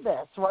believe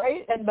this,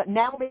 right? But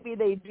now maybe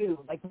they do.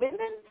 Women,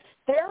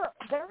 there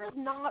is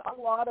not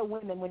a lot of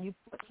women. When you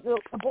put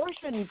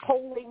abortion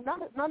polling,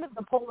 none of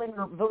the polling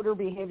or voter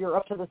behavior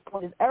up to this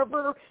point has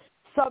ever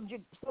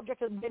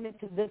subjected women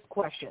to this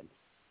question.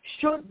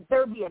 Should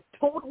there be a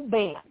total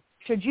ban?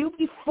 Should you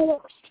be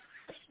forced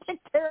to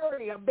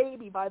carry a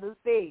baby by the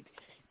state?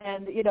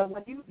 And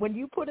when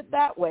you put it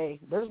that way,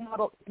 there's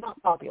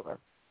not popular.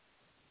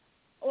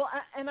 Well,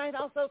 and I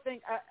also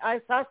think I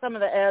saw some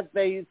of the ads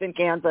they used in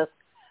Kansas,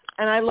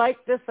 and I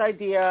like this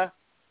idea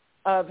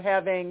of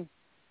having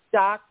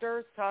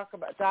doctors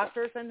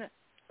and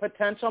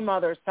potential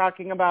mothers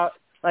talking about,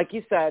 like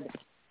you said,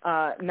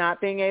 not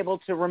being able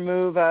to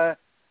remove a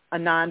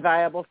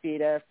non-viable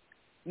fetus,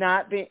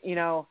 not being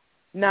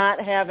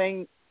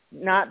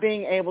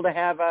able to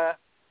have a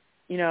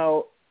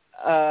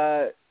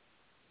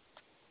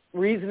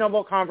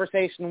reasonable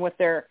conversation with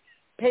their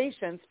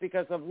patients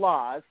because of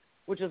laws,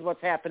 which is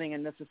what's happening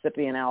in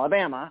Mississippi and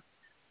Alabama.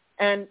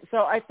 And so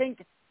I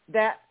think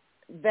that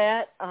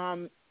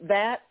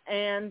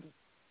and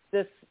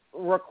this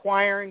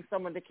requiring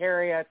someone to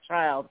carry a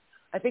child,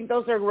 I think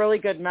those are really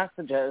good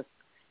messages.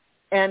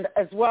 And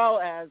as well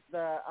as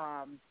that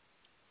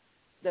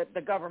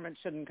the government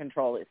shouldn't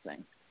control these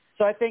things.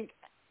 So I think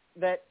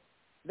that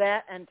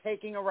and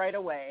taking a right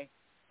away,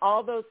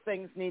 all those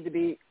things need to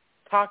be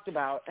talked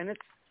about. And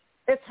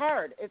it's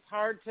hard. It's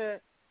hard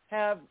to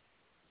have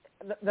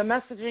the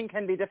messaging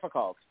can be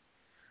difficult,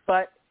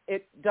 but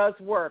it does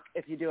work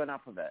if you do enough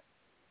of it.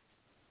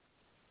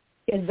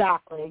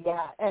 Exactly,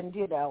 yeah. And,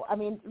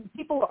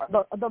 people are,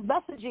 the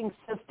messaging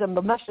system,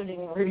 the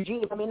messaging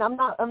regime,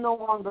 I'm no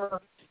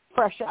longer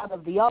fresh out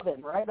of the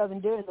oven, right? I've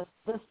been doing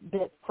this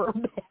bit for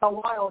a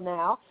while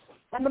now,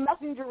 and the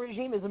messaging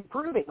regime is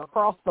improving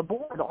across the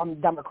board on the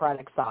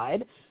Democratic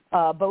side,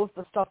 both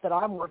the stuff that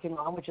I'm working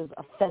on, which is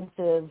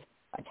offensive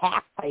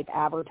attack-type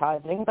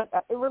advertising, but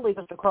really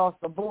just across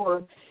the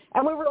board.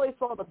 And we really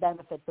saw the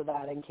benefits of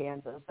that in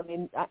Kansas.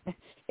 If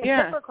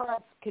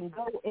Democrats can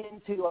go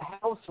into a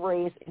House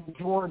race in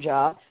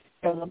Georgia,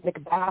 the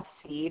McBath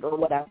seat or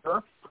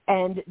whatever,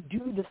 and do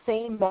the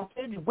same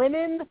message,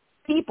 women,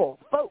 people,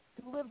 folks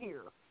who live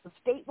here, the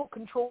state will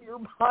control your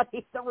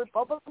body. The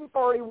Republican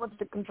Party wants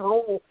to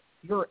control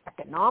your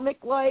economic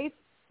life,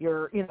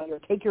 your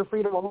take your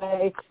freedom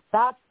away.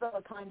 That's the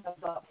kind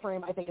of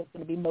frame I think is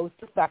going to be most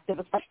effective,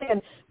 especially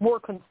in more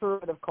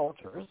conservative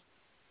cultures.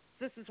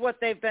 This is what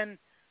they've been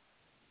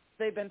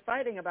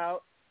fighting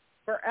about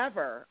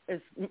forever.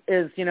 Is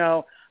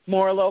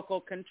more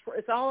local control.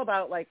 It's all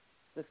about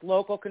this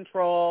local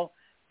control.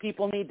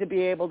 People need to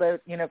be able to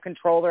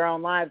control their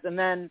own lives, and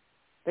then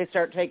they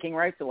start taking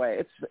rights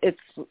away.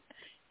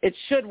 It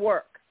should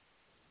work.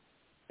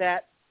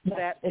 That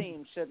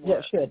theme should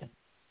work. Yeah, it should.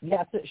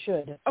 Yes, it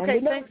should.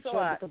 Okay, thanks a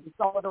lot. Because we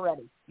saw it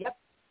already. Yep.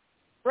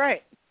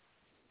 Right.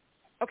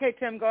 Okay,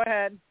 Tim, go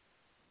ahead.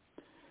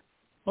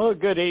 Well,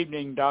 good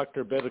evening,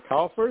 Dr.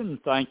 Bitecofer, and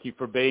thank you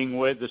for being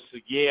with us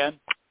again.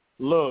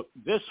 Look,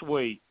 this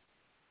week,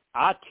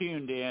 I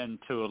tuned in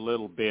to a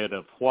little bit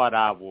of what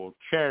I will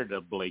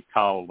charitably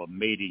call a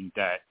meeting,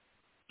 that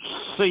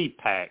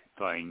CPAC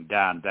thing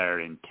down there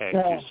in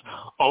Texas.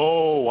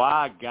 Oh,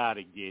 I got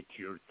to get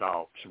your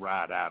thoughts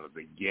right out of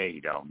the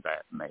gate on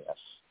that mess.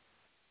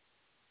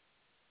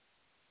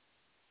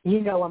 You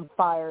know I'm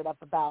fired up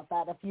about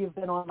that. If you've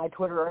been on my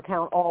Twitter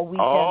account all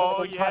weekend.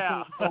 Oh,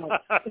 yeah.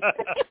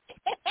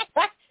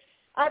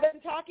 I've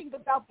been talking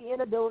about the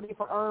inability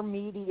for our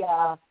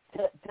media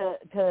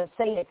to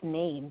say its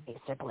name,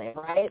 basically,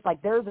 right?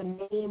 Like, there's a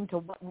name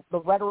to the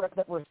rhetoric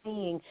that we're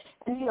seeing.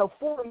 And,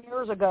 4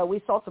 years ago,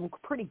 we saw some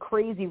pretty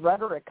crazy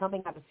rhetoric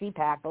coming out of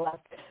CPAC the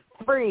last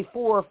 3,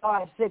 4,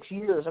 5, 6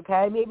 years,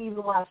 okay? Maybe even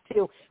the last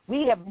 2.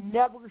 We have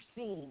never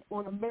seen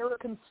on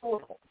American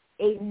soil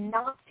a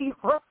Nazi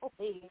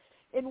rally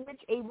in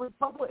which a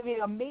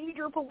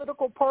major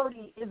political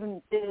party is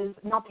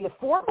not the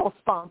formal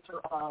sponsor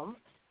of,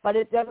 but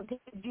it doesn't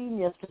take a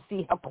genius to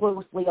see how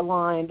closely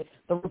aligned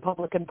the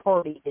Republican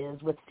Party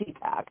is with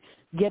CPAC,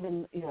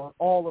 given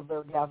all of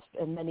their guests,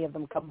 and many of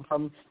them come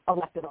from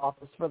elected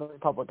office for the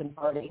Republican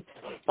Party.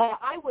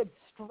 I would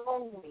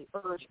strongly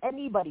urge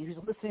anybody who's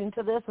listening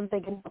to this and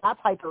thinking that's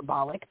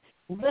hyperbolic,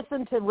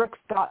 listen to Rick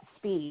Scott's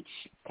speech,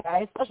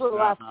 okay, especially the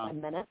last 10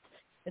 minutes.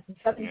 It's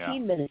a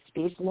 17-minute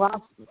speech. The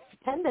last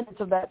 10 minutes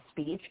of that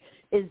speech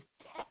is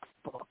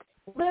textbook,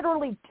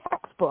 literally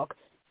textbook.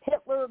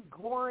 Hitler,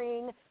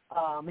 Goring,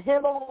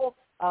 Himmel,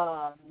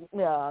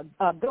 Goebbels,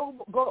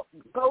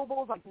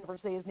 I can never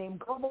say his name,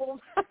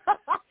 Goebbels.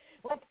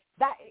 Like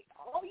that,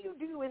 all you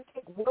do is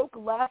take woke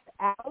left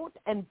out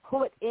and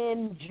put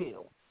in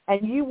Jew,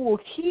 and you will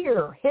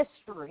hear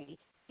history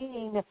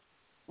being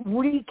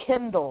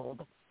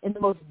rekindled in the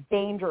most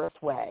dangerous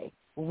way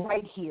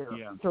right here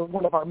through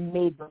one of our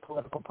major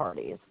political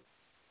parties.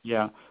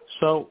 Yeah.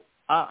 So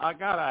I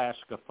got to ask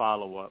a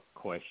follow-up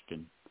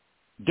question.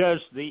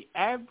 Does the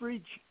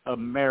average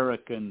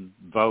American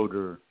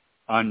voter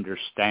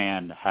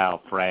understand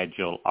how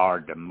fragile our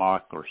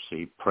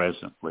democracy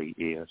presently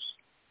is?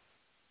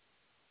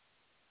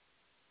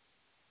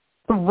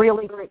 A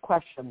really great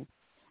question.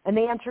 And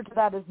the answer to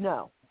that is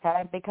no,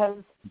 okay?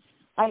 Because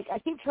I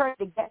keep trying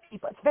to get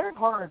people, it's very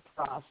hard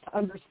for us to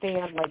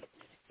understand, like,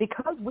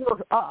 because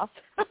we're us,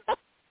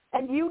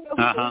 and who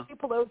Nancy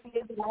Pelosi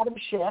is and Adam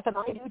Schiff, and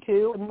I do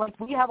too, and like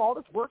we have all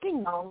this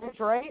working knowledge,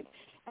 right?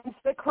 And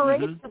so it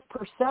creates this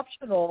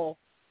perceptual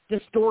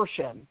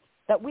distortion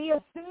that we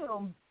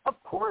assume,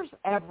 of course,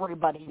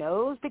 everybody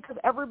knows because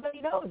everybody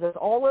knows. It's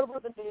all over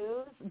the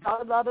news,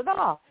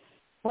 da-da-da-da-da.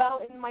 Well,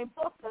 in my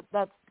book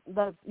that's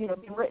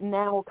being written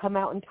now, will come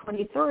out in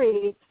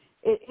 23,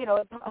 it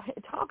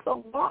talks a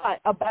lot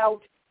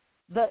about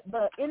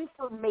the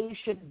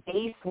information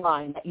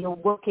baseline that you're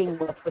working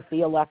with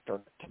the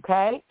electorate,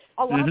 okay?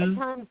 A lot of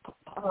times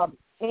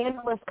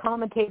analysts,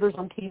 commentators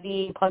on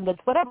TV, pundits,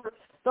 whatever,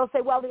 they'll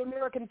say, well, the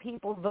American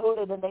people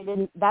voted and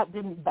that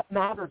didn't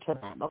matter to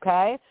them,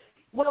 okay?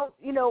 Well,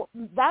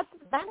 that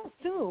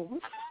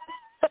assumes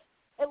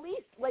at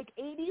least like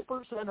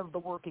 80% of the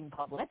working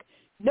public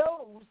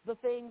knows the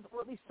things, or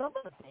at least some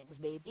of the things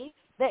maybe,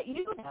 that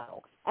you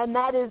know. And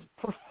that is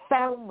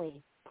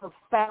profoundly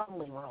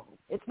wrong.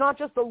 It's not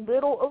just a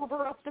little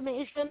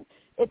overestimation.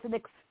 It's an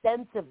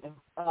extensive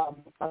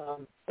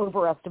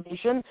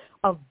overestimation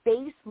of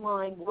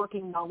baseline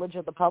working knowledge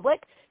of the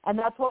public. And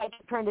that's why I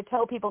keep trying to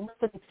tell people,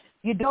 listen,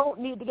 you don't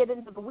need to get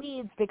into the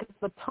weeds because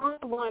the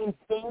top line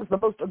things, the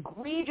most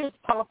egregious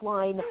top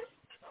line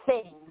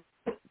things,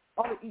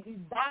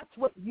 that's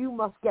what you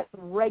must get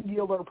the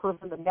regular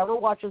person that never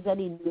watches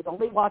any news,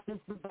 only watches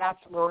The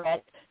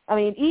Bachelorette. I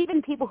mean,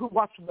 even people who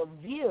watch The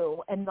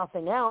View and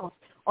nothing else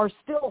are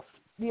still,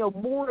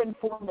 more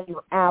informed than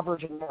your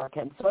average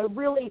American. So I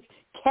really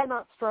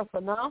cannot stress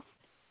enough.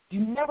 You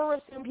never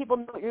assume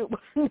people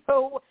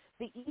know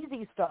the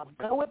easy stuff.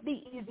 Go with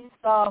the easy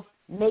stuff.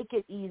 Make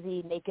it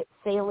easy. Make it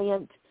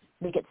salient.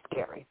 Make it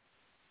scary.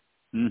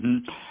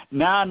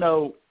 Now I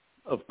know,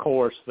 of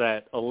course,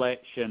 that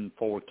election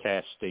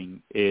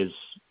forecasting is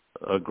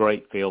a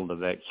great field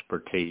of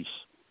expertise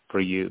for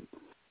you.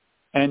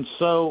 And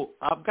so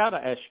I've got to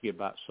ask you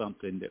about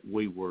something that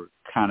we were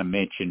kind of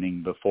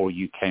mentioning before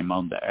you came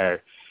on the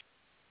air.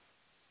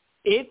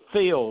 It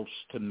feels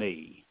to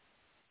me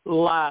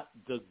like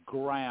the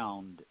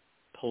ground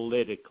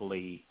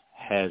politically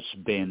has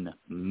been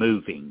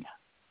moving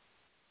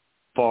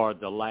for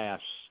the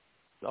last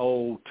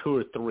 2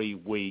 or 3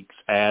 weeks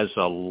as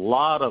a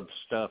lot of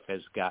stuff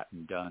has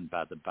gotten done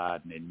by the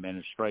Biden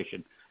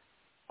administration.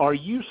 Are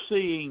you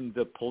seeing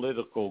the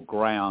political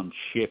ground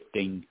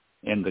shifting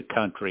in the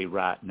country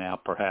right now,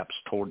 perhaps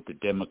toward the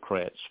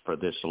Democrats for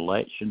this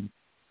election?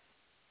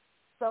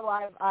 So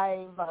I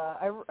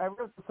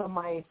wrote this on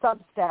my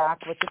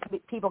Substack, which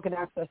people can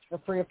access for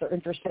free if they're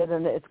interested,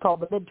 and it's called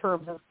The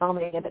Midterms is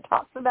Coming, and it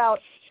talks about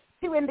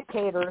 2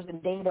 indicators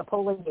and data,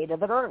 polling data,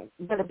 that aren't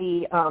going to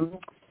be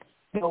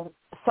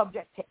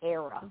subject to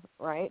error,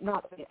 right?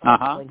 Not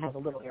polling has a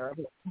little error,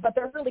 but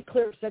they're really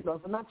clear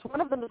signals, and that's one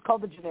of them is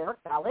called the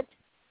generic ballot,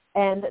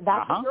 and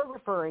that's what you're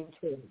referring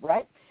to,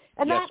 right?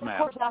 And yes, that,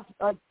 ma'am. of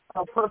course,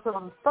 a person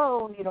on the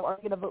phone, you know, are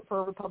you going to vote for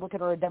a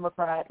Republican or a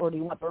Democrat, or do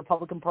you want the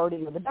Republican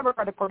Party or the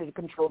Democratic Party to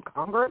control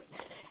Congress?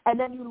 And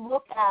then you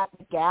look at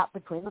the gap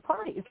between the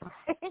parties,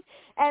 right?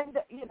 And,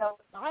 you know,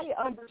 I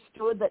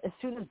understood that as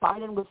soon as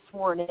Biden was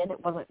sworn in,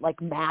 it wasn't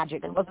like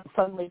magic. It wasn't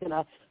suddenly going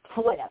to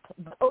flip.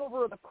 But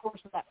over the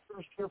course of that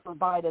first year for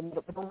Biden,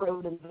 it would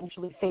erode and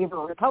eventually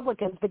favor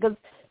Republicans, because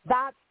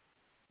that's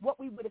what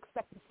we would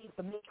expect to see if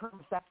the midterm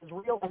effect is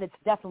real, and it's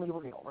definitely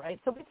real, right?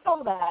 So we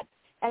saw that.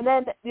 And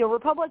then, you know,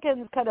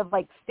 Republicans kind of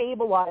like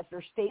stabilized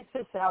or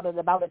stasis out at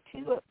about a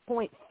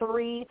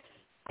 2.3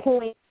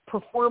 point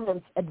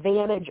performance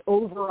advantage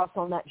over us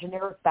on that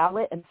generic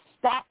ballot, and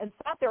sat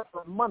there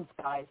for months,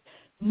 guys,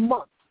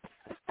 months.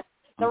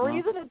 The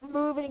reason it's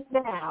moving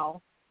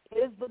now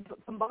is the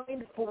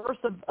combined force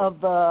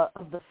of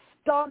the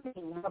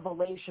stunning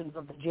revelations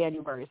of the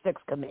January 6th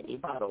committee,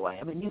 by the way.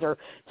 I mean, these are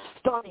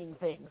stunning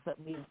things that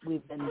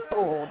we've been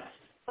told,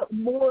 but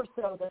more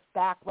so this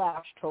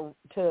backlash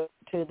to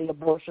the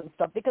abortion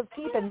stuff. Because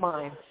keep in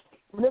mind,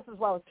 and this is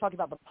why I was talking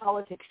about the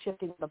politics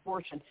shifting with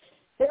abortion,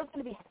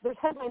 there's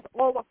headlines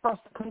all across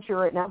the country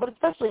right now, but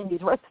especially in these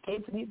red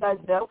states, and you guys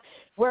know,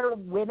 where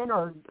women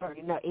are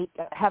you know,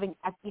 having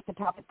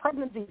ectopic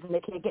pregnancies and they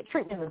can't get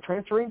treatment, they're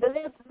transferring to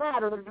this and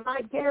that, or they're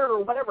denied care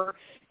or whatever.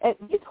 And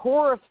these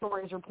horror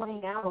stories are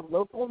playing out on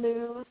local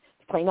news,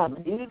 playing out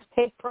in the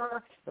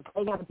newspaper, they're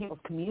playing out in people's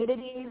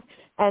communities,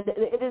 and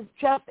it is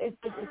just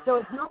so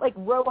it's not like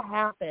Roe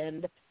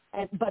happened,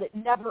 but it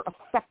never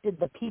affected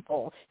the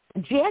people.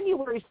 The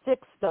January 6th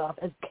stuff,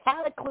 as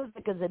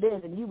cataclysmic as it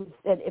is,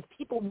 and if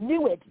people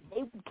knew it,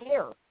 they would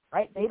care,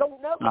 right? They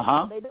don't know,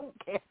 so they don't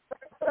care.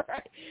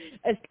 Right?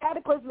 As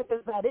cataclysmic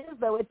as that is,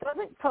 though, it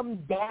doesn't come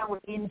down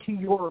into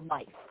your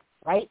life,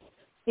 right?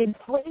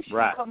 Inflation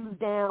comes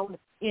down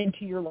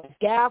into your life.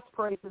 Gas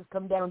prices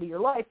come down to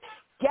your life.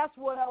 Guess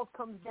what else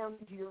comes down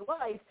into your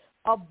life?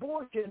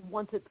 Abortion,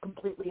 once it's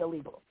completely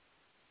illegal.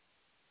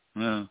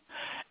 Yeah.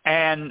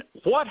 And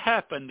what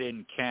happened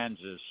in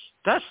Kansas,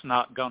 that's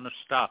not going to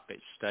stop at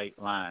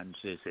state lines,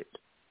 is it?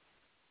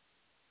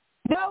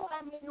 No,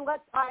 I mean,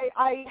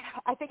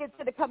 I think it's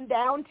going to come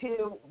down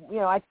to, you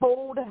know, I've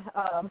told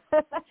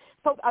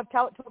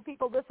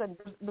people, listen,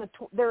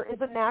 there is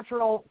a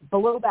natural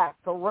blowback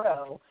to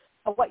Roe,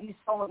 but what you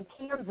saw in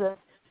Kansas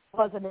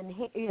was an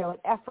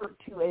effort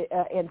to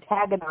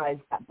antagonize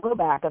that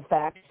blowback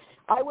effect.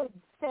 I would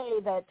say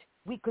that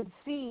we could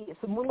see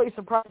some really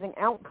surprising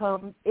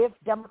outcomes if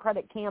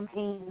Democratic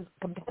campaigns,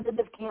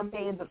 competitive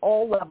campaigns at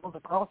all levels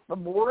across the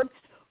board,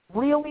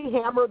 really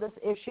hammer this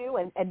issue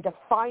and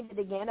define it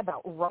again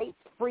about rights,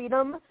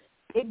 freedom,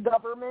 big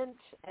government,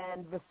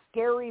 and the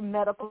scary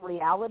medical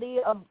reality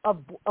of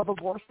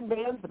abortion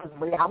bans, because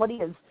reality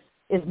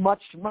is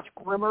much, much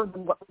grimmer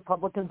than what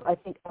Republicans, I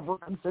think, ever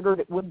considered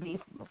it would be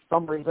for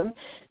some reason.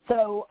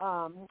 So,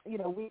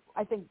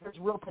 I think there's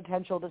real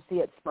potential to see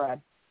it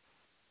spread.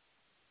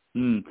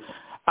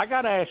 I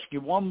got to ask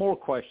you one more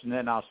question,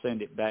 then I'll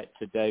send it back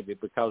to David,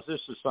 because this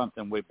is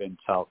something we've been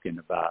talking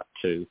about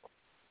too,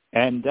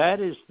 and that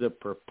is the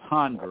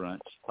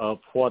preponderance of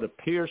what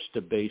appears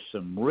to be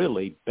some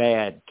really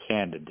bad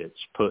candidates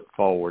put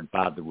forward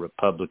by the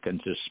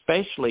Republicans,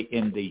 especially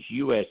in these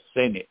U.S.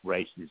 Senate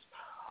races.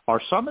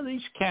 Are some of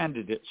these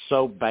candidates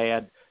so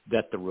bad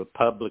that the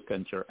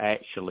Republicans are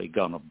actually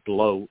going to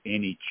blow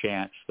any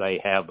chance they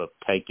have of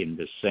taking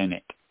the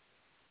Senate?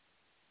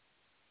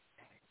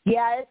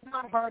 Yeah, it's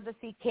not hard to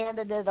see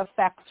candidate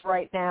effects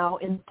right now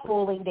in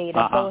polling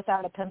data, both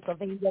out of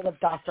Pennsylvania with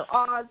Dr.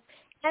 Oz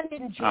and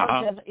in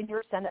Georgia in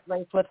your Senate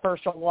race with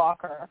Herschel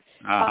Walker.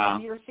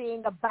 You're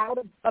seeing about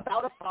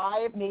a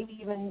 5, maybe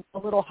even a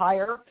little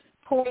higher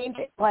point,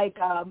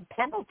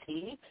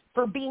 penalty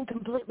for being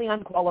completely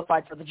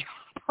unqualified for the job.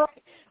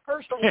 Right?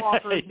 Herschel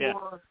Walker is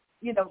more,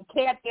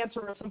 can't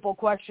answer a simple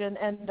question,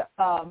 and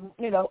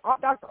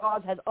Dr.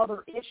 Oz has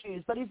other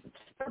issues, but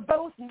they're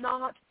both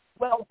not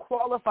well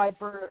qualified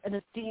for an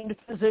esteemed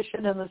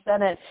position in the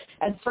Senate,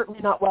 and certainly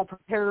not well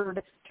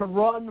prepared to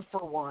run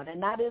for one.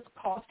 And that is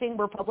costing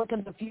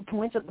Republicans a few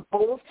points at the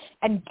polls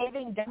and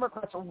giving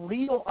Democrats a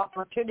real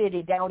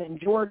opportunity down in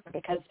Georgia,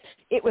 because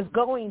it was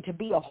going to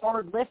be a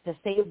hard lift to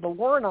save the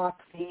Warnock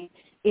seat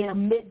in a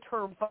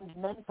midterm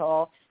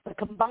fundamental. The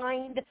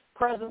combined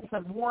presence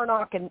of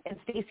Warnock and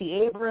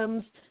Stacey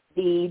Abrams,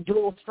 the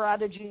dual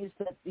strategies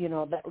that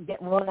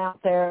get run out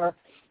there,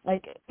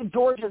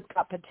 Georgia's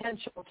got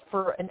potential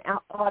for an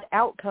odd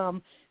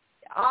outcome.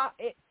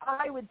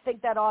 I would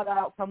think that odd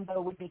outcome,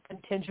 though, would be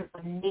contingent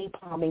on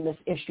napalming this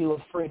issue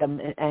of freedom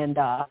and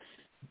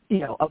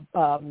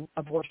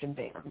abortion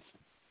bans.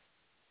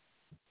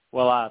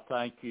 Well, I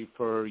thank you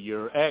for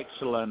your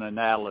excellent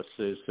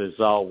analysis, as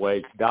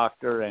always,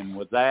 Doctor. And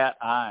with that,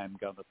 I'm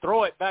going to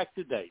throw it back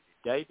to David.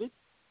 David?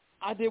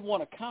 I did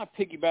want to kind of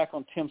piggyback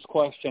on Tim's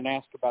question,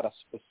 ask about a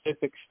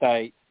specific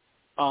state.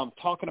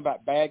 Talking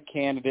about bad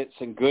candidates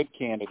and good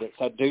candidates,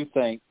 I do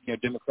think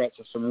Democrats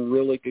have some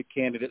really good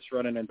candidates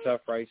running in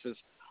tough races,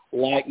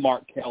 like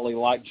Mark Kelly,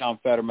 like John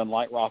Fetterman,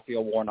 like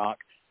Raphael Warnock.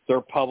 The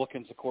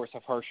Republicans, of course,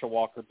 have Herschel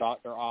Walker,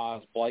 Dr.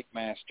 Oz, Blake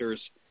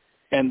Masters,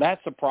 and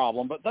that's a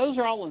problem. But those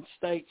are all in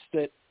states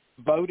that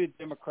voted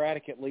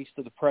Democratic, at least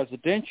to the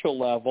presidential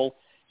level,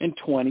 in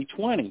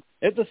 2020,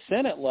 at the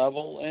Senate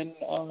level and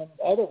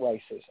other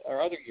races or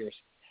other years.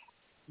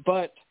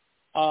 But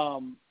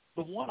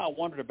the one I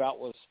wondered about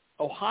was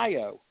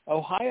Ohio.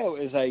 Ohio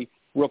is a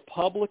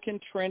Republican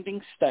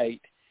trending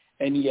state,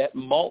 and yet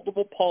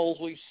multiple polls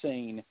we've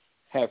seen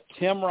have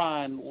Tim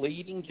Ryan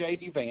leading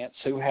J.D. Vance,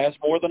 who has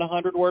more than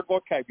 100-word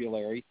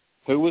vocabulary,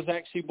 who was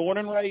actually born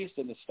and raised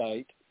in the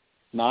state,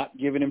 not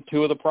giving him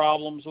two of the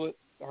problems with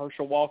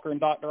Herschel Walker and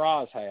Dr.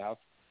 Oz have,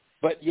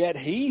 but yet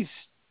he's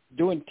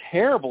doing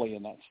terribly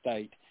in that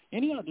state.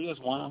 Any ideas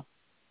why?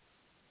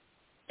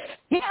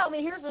 Yeah, I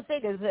mean, here's the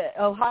thing, is that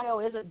Ohio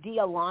is a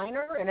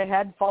de-aligner, and it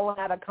had fallen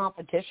out of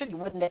competition. You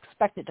wouldn't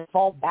expect it to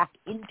fall back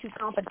into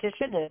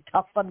competition, a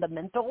tough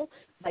fundamental,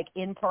 like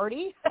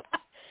in-party.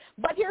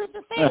 But here's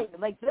the thing,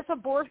 like this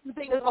abortion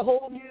thing is a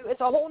whole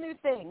new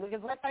thing,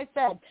 because like I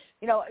said,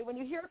 you know, when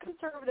you hear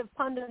conservative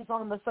pundits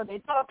on the Sunday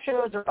talk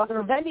shows or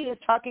other venues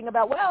talking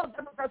about, well,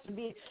 Democrats would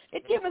be,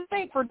 it's a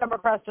mistake for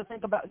Democrats to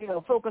think about, you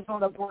know, focus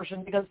on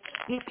abortion, because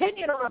the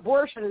opinion on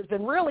abortion has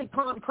been really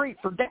concrete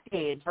for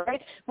decades,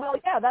 right? Well,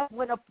 yeah, that's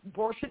when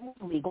abortion was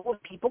legal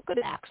and people could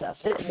access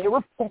it, and they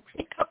were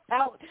pointing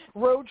out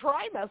Roe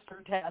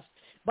trimester tests.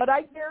 But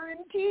I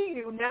guarantee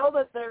you, now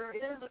that there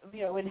is,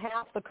 you know, in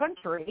half the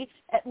country,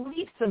 at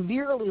least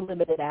severely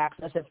limited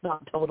access, if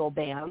not total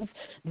bans,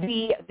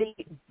 the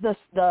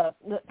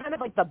kind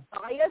of like the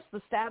bias,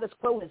 the status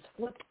quo has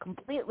flipped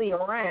completely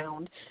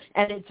around,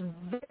 and it's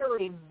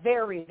very,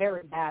 very,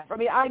 very bad. I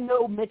mean, I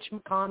know Mitch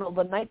McConnell,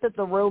 the night that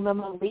the Roe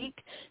memo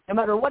leaked, no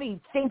matter what he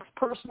thinks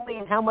personally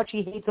and how much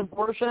he hates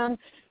abortion,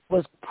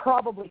 was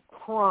probably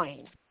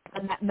crying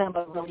and that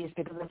memo released,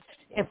 because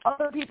if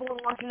other people in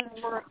Washington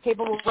weren't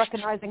capable of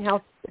recognizing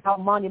how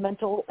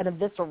monumental an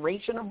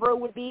evisceration of Roe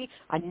would be,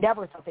 I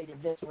never thought they'd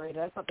eviscerate it.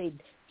 I thought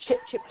they'd chip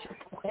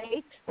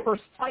away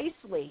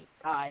precisely,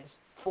 guys,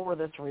 for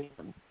this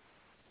reason.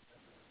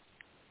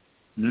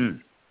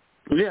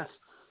 Yes.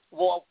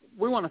 Well,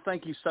 we want to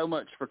thank you so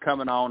much for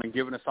coming on and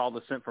giving us all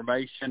this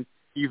information.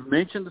 You've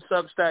mentioned the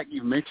Substack,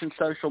 you've mentioned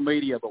social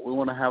media, but we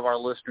want to have our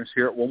listeners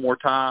hear it one more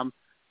time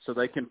so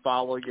they can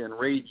follow you and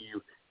read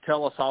you.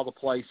 Tell us all the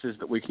places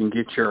that we can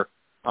get your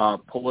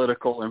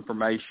political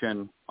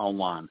information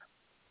online.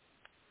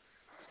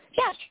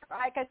 Yeah, sure.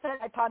 Like I said,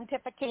 I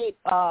pontificate,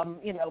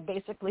 you know,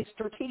 basically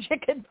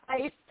strategic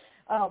advice,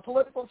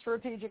 political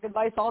strategic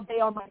advice all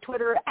day on my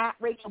Twitter, at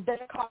Rachael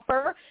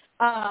Bitecofer.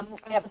 I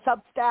have a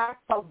Substack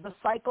called The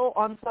Cycle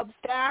on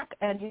Substack,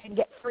 and you can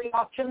get free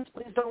options.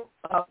 Please don't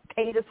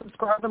pay to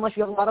subscribe unless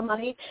you have a lot of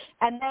money.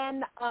 And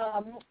then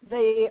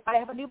I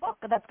have a new book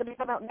that's going to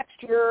come out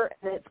next year,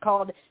 and it's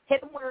called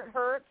Hit 'em Where It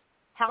Hurts: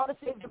 How to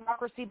Save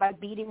Democracy by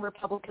Beating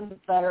Republicans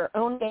at Their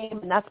Own Game,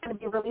 and that's going to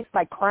be released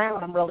by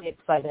Crown. I'm really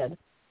excited.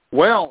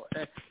 Well,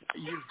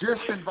 you've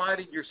just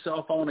invited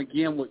yourself on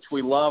again, which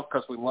we love,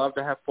 because we love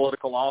to have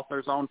political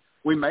authors on.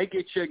 We may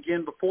get you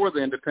again before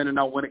then, depending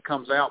on when it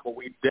comes out, but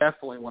we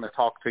definitely want to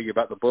talk to you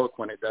about the book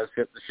when it does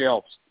hit the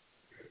shelves.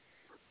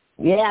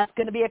 Yeah, it's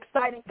going to be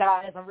exciting,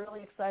 guys. I'm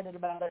really excited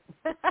about it.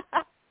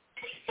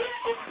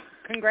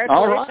 Congratulations.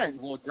 All right.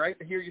 Well, great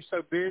to hear you're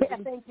so busy. Yeah,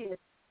 thank you.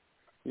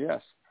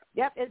 Yes.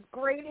 Yep, it's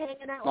great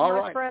hanging out with All my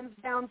right. friends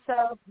down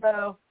south,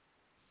 though.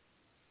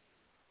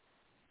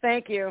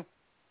 Thank you.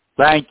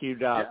 Thank you,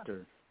 Doctor.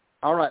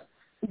 Yeah. All right.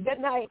 Good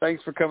night.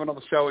 Thanks for coming on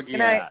the show again. Good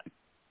night.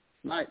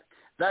 Night.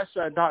 That's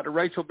Dr.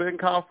 Rachael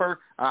Bitecofer.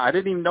 I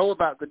didn't even know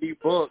about the new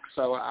book,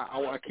 so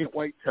I can't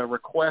wait to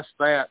request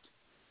that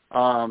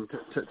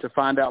to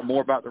find out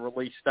more about the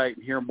release date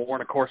and hear more.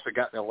 And, of course, we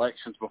got the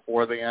elections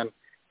before then,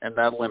 and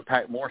that'll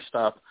impact more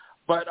stuff.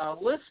 But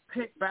let's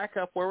pick back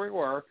up where we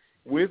were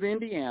with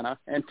Indiana.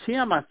 And,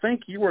 Tim, I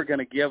think you were going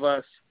to give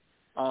us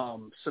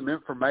some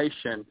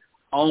information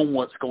on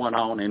what's going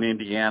on in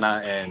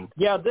Indiana, and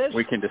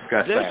we can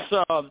discuss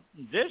that.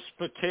 This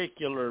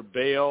particular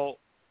bill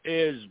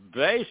is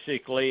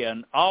basically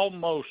an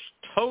almost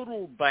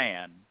total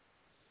ban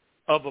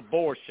of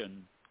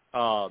abortion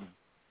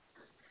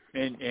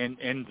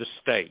in the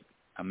state.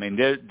 I mean,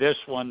 this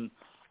one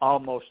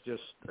almost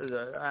just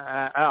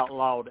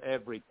outlawed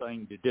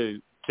everything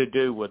to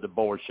do with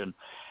abortion.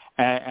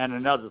 And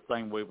another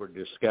thing we were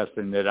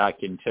discussing that I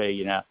can tell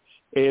you now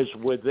is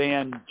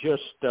within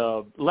just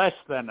less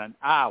than an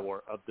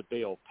hour of the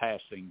bill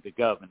passing, the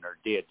governor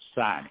did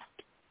sign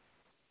it.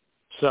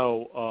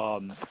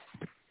 So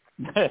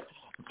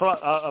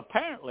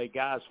apparently,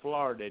 guys,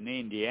 Florida and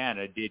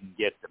Indiana didn't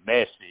get the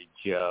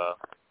message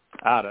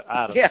out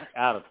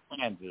of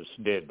Kansas,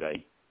 did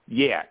they?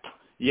 Yet.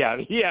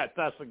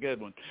 That's a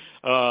good one.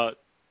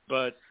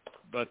 But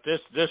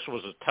this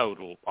was a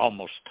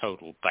almost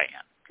total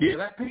ban. Yeah,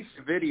 that piece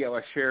of video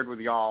I shared with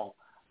y'all,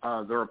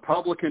 the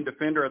Republican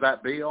defender of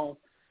that bill,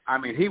 I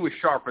mean, he was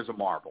sharp as a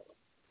marble.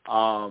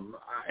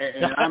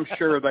 And I'm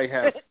sure they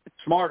have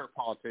smarter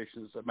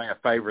politicians that may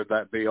have favored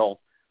that bill.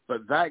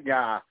 But that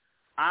guy,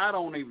 I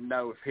don't even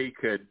know if he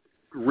could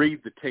read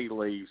the tea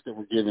leaves that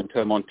were given to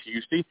him on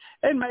Tuesday.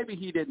 And maybe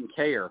he didn't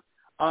care.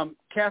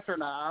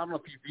 Catherine, I don't know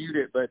if you viewed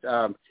it, but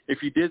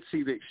if you did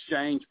see the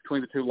exchange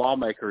between the two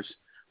lawmakers,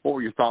 what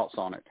were your thoughts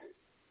on it?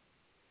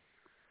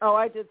 Oh,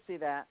 I did see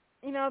that.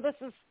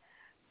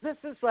 This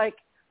is like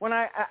when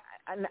I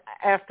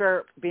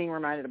after being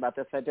reminded about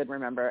this, I did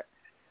remember it.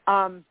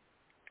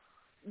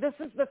 This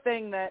is the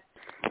thing that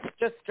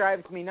just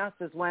drives me nuts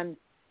is when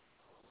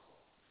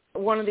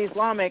one of these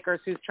lawmakers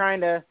who's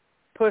trying to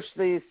push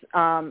these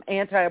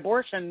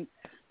abortion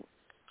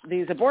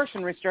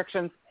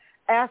restrictions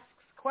asks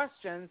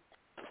questions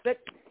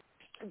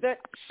that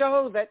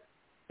show that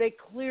they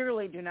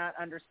clearly do not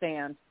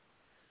understand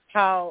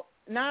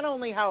not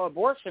only how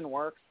abortion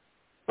works,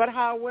 but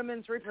how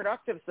women's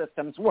reproductive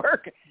systems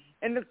work.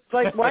 And it's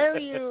like, why are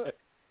you?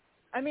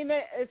 I mean,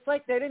 it's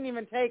like they didn't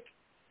even take,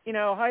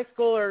 high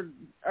school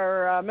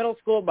or middle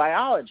school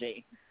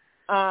biology.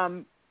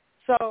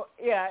 So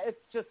yeah, it's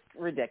just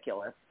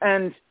ridiculous.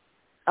 And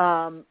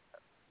I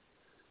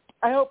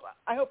hope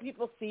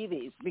people see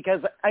these,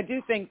 because I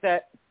do think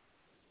that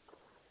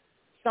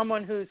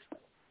someone who's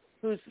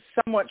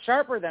somewhat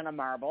sharper than a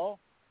marble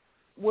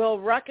will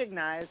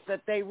recognize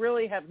that they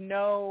really have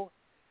no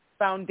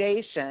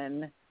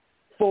foundation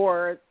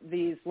for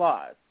these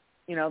laws.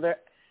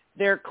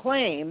 Their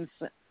claims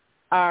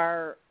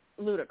are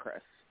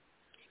ludicrous.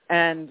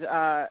 And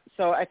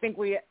so I think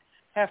we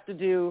have to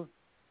do,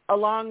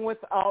 along with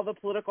all the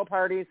political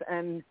parties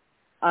and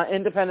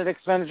independent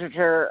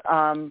expenditure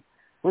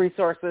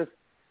resources,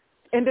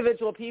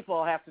 individual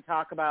people have to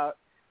talk about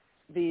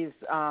these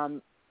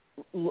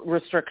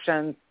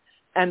restrictions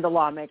and the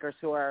lawmakers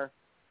who are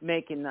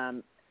making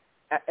them.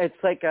 It's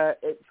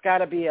got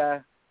to be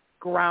a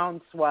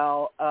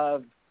groundswell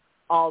of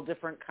all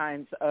different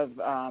kinds of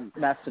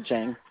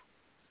messaging.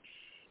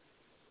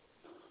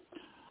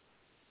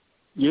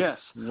 Yes.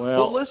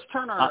 Well, let's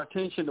turn our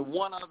attention to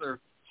one other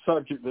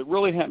subject that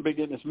really hadn't been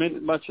getting as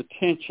much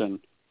attention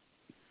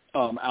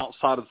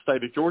outside of the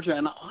state of Georgia,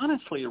 and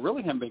honestly, it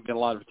really hasn't been getting a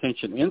lot of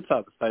attention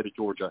inside the state of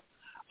Georgia.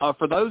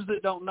 For those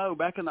that don't know,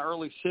 back in the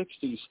early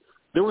 60s,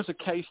 there was a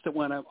case that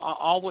went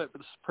all the way up to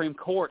the Supreme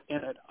Court,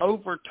 and it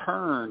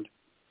overturned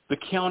the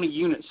county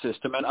unit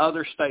system, and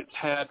other states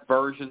had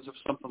versions of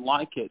something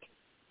like it.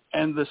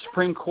 And the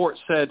Supreme Court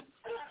said,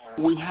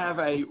 we have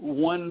a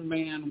one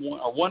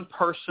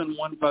person,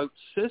 one vote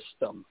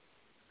system.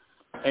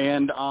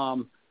 And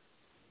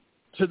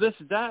to this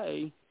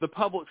day, the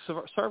Public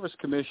Service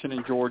Commission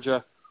in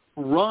Georgia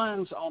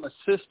runs on a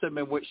system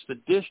in which the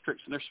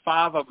districts, and there's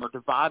 5 of them, are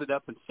divided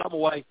up in some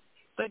way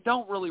that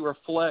don't really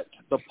reflect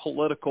the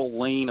political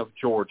lean of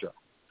Georgia.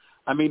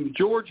 I mean,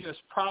 Georgia is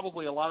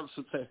probably, a lot of us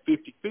would say,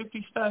 a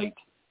 50-50 state.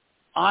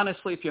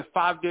 Honestly, if you have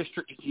 5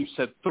 districts, you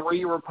said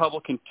 3 are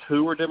Republican,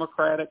 2 are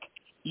Democratic,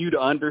 you'd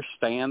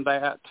understand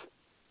that.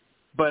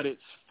 But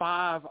it's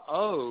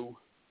 5-0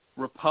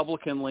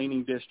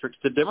 Republican-leaning districts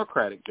to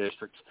Democratic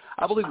districts.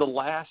 I believe the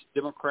last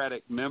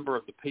Democratic member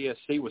of the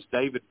PSC was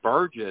David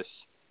Burgess,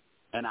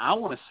 and I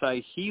want to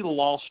say he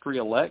lost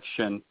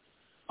re-election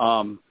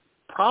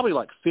probably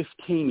like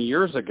 15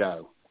 years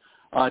ago.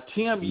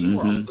 Tim, you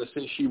were on this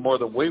issue more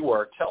than we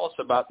were. Tell us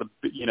about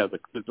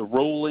the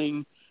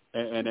ruling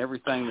and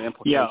everything, the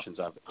implications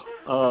of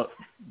it.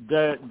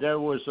 There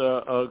was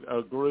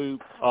a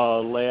group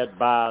led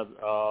by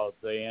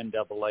the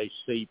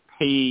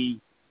NAACP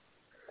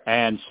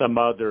and some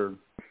other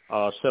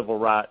civil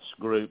rights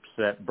groups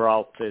that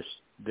brought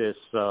this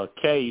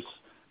case,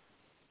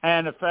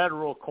 and a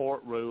federal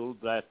court ruled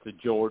that the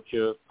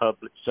Georgia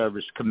Public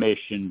Service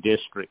Commission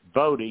district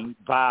voting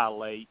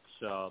violates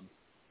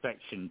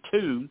Section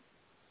 2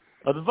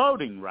 of the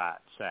Voting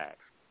Rights Act,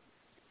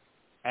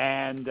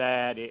 and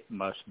that it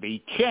must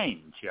be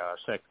changed.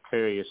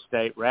 Secretary of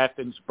State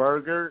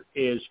Raffensperger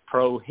is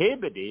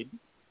prohibited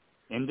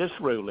in this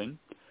ruling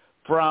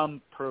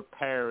from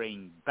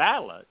preparing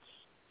ballots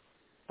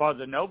for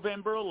the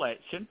November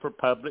election for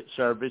Public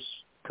Service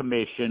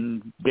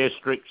Commission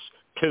districts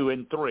 2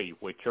 and 3,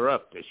 which are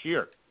up this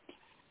year.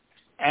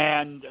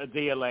 And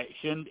the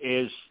election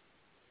is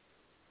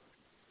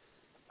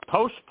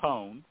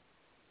postponed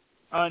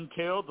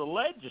until the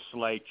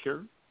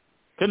legislature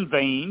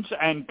convenes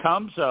and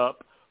comes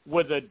up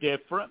with a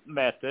different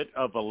method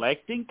of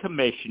electing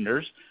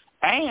commissioners,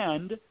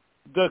 and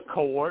the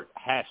court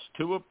has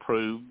to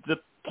approve the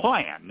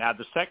plan. Now,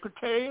 the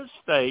Secretary of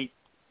State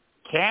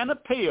can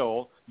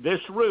appeal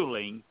this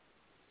ruling,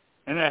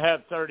 and they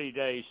have 30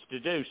 days to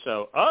do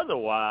so.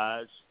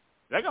 Otherwise,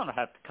 they're going to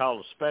have to call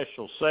a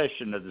special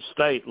session of the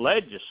state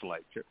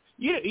legislature.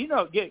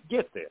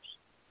 Get this.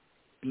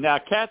 Now,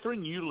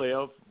 Catherine, you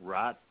live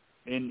right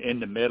in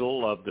the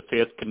middle of the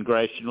 5th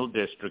Congressional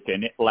District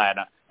in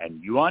Atlanta,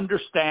 and you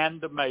understand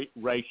the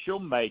racial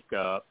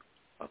makeup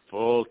of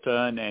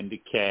Fulton and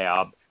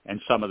DeKalb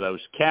and some of those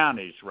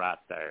counties right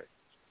there.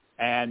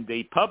 And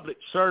the Public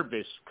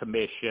Service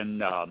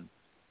Commission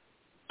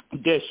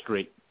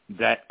district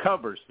that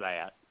covers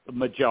that, the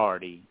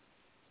majority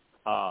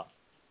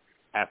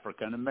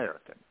African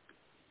American.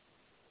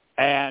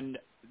 And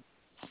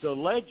the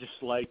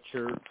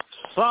legislature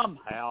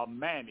somehow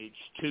managed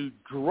to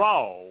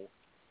draw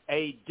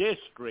a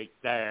district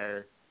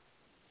there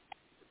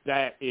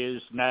that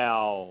is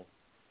now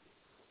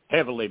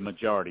heavily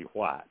majority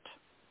white.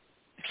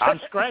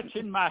 I'm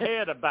scratching my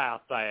head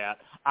about that.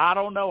 I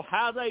don't know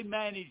how they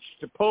managed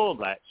to pull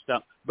that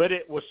stuff, but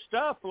it was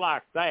stuff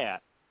like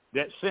that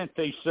that sent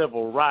these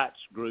civil rights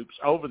groups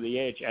over the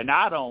edge, and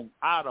I don't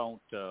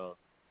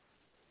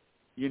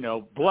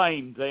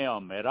blame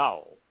them at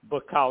all,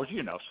 because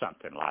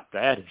something like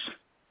that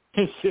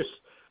is just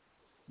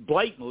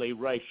blatantly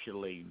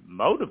racially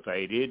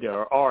motivated,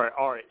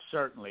 or it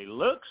certainly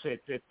looks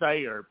it that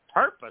they are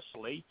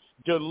purposely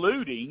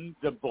diluting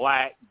the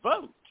black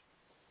vote.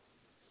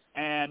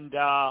 And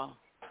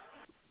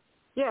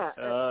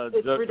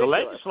it's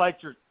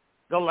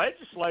the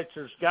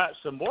legislature's got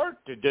some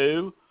work to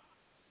do.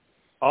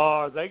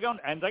 They're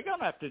gonna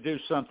have to do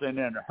something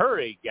in a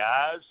hurry,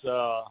 guys.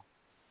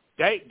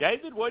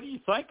 David, what do you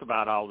think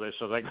about all this?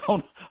 Are they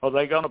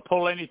going to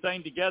pull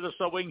anything together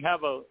so we can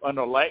have an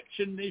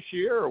election this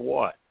year, or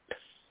what?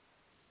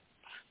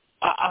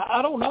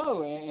 I don't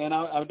know, and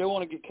I do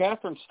want to get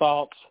Catherine's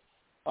thoughts.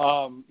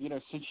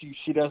 Since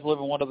she does live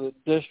in one of the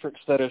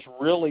districts that is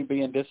really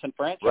being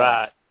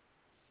disenfranchised.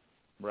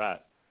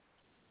 Right.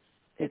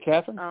 Hey,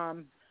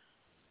 Catherine?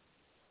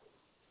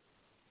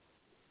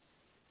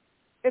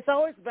 It's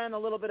always been a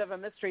little bit of a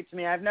mystery to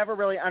me. I've never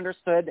really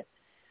understood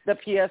the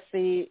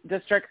PSC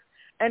districts.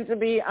 And to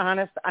be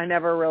honest, I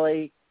never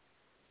really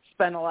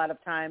spent a lot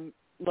of time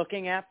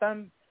looking at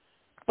them.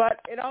 But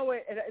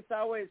it's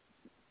always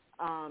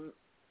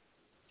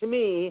to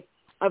me,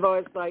 I've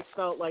always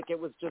felt like it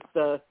was just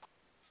a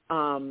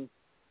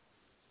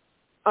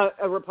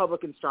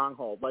Republican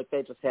stronghold. Like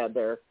they just had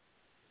their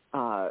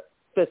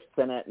fists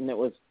in it, and that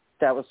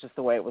was just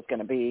the way it was going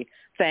to be.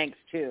 Thanks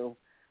to,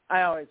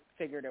 I always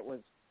figured it was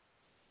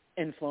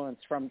influence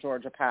from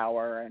Georgia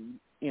Power and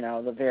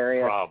the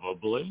various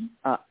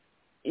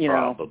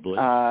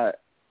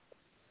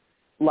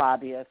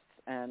lobbyists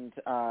and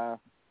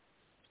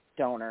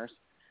donors.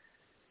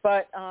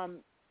 But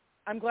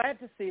I'm glad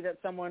to see that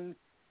someone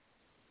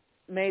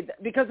made,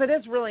 because it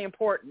is really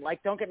important.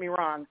 Like, don't get me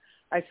wrong,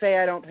 I say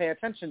I don't pay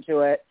attention to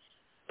it,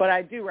 but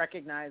I do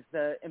recognize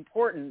the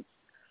importance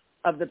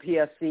of the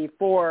PSC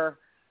for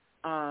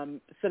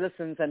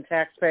citizens and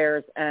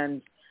taxpayers,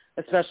 and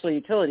especially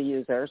utility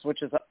users,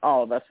 which is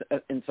all of us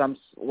in some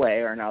way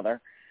or another.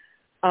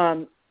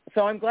 So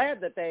I'm glad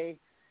that they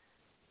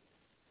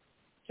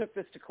took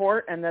this to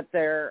court and that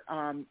they're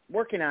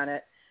working on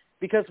it,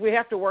 because we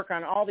have to work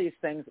on all these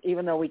things,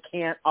 even though we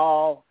can't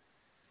all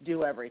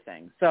do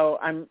everything. So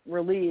I'm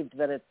relieved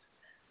that it's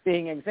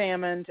being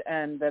examined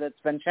and that it's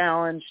been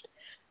challenged,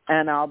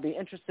 and I'll be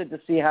interested to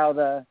see how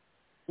the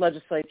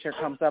legislature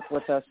comes up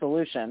with a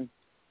solution.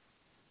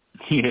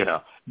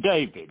 Yeah.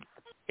 David,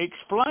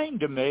 explain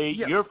to me,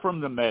 You're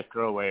from the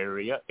metro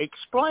area,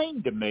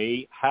 explain to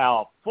me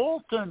how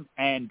Fulton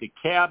and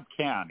DeKalb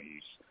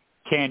counties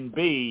can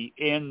be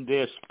in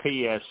this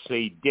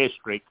PSC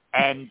district,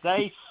 and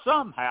they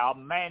somehow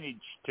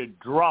managed to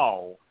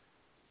draw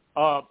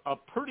a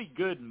pretty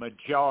good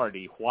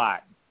majority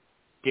white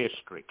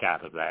district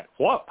out of that.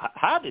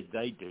 How did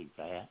they do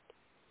that?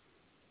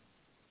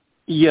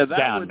 Yeah,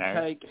 that would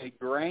take a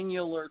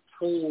granular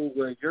tool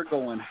where you're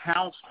going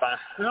house by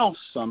house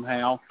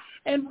somehow,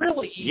 and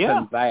really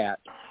even that,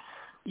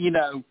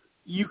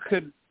 you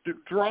could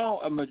draw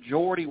a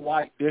majority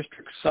white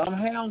district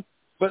somehow,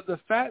 but the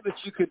fact that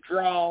you could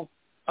draw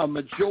a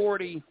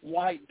majority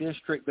white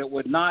district that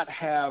would not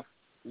have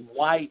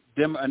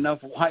enough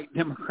white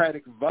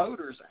Democratic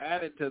voters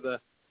added to the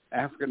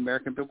African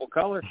American people of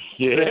color,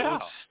 that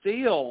would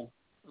still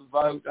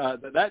vote.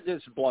 That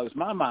just blows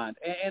my mind.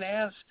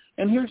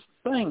 And here's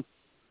the thing: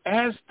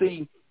 as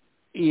the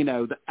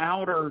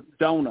outer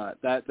donut,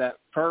 that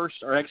first,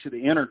 or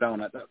actually the inner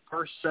donut, that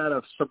first set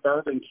of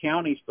suburban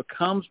counties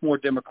becomes more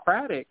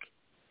Democratic,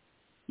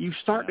 you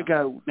start to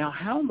go, now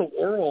how in the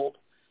world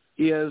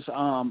is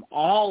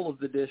all of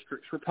the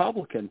districts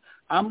Republican?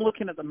 I'm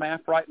looking at the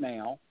map right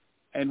now,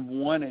 and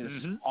one is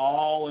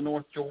all in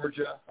North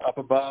Georgia, up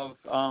above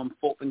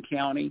Fulton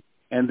County,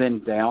 and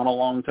then down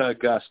along to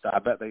Augusta. I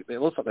bet it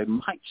looks like they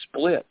might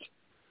split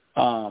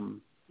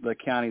the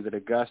county that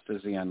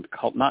Augusta's in,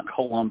 not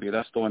Columbia,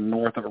 that's the one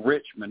north of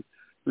Richmond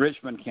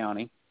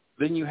County.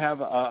 Then you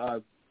have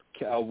a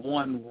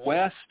one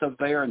west of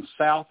there and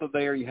south of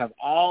there. You have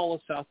all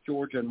of South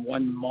Georgia in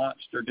one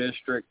monster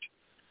district.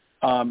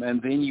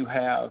 And then you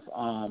have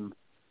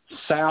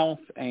south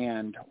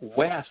and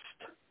west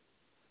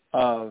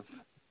of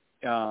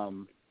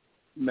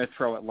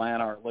Metro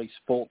Atlanta, or at least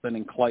Fulton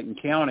and Clayton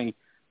County,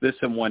 this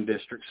in one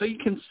district. So you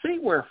can see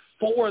where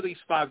 4 of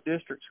these 5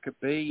 districts could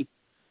be,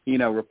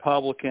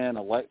 Republican,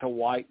 elect a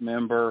white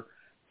member.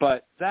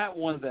 But that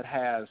one that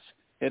has,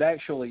 it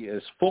actually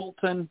is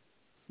Fulton,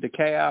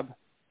 DeKalb,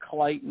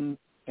 Clayton,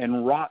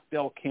 and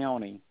Rockdale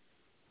County.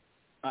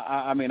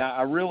 I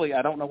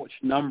don't know which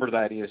number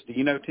that is. Do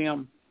you know,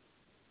 Tim?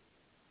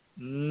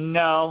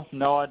 No,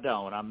 I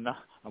don't. I'm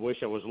not. I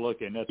wish I was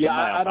looking at the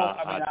map.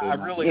 I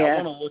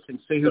want to look and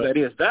see who that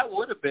is. That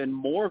would have been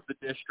more of the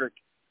district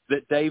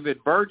that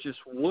David Burgess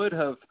would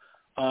have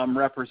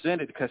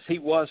represented, because he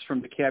was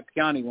from DeKalb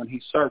County when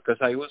he served, because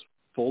he was,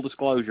 full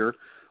disclosure,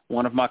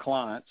 one of my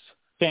clients.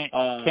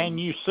 Can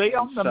you see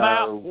on the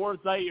map where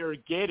they are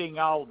getting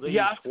all these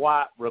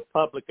white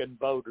Republican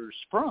voters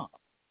from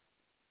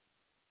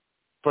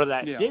for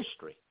that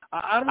district?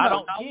 I don't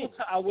know.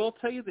 I will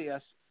tell you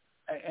this,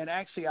 and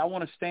actually I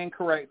want to stand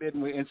corrected,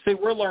 and see,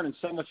 we're learning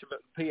so much about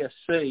the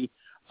PSC.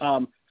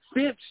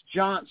 Fitz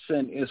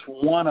Johnson is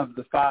one of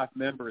the 5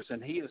 members,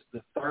 and he is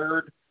the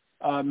third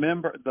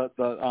member,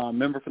 the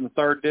member from the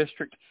 3rd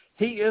district.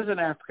 He is an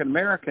African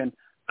American.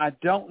 I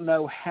don't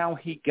know how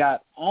he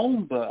got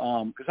on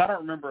the because I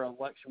don't remember an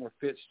election where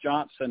Fitz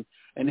Johnson,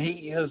 and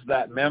he is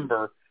that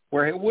member,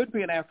 where it would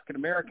be an African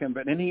American,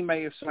 but then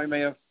somebody may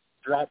have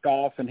dropped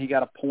off and he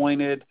got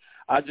appointed.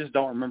 I just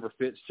don't remember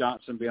Fitz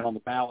Johnson being on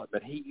the ballot,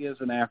 but he is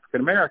an African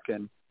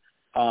American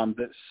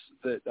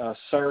that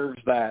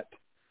serves that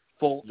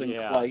Fulton,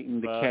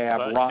 Clayton,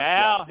 DeKalb, but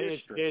now his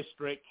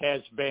district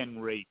has been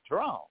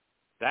redrawn.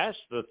 That's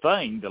the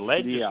thing. The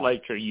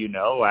legislature,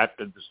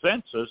 after the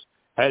census,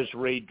 has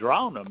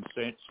redrawn him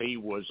since he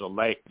was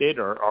elected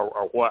or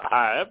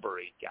however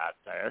he got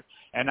there.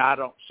 And I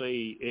don't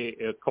see,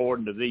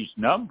 according to these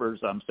numbers,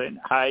 I'm saying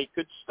how he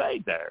could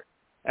stay there.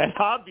 And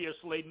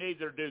obviously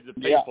neither do the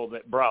people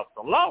that brought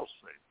the lawsuit.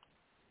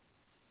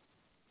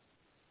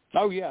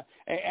 Oh, yeah.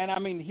 And I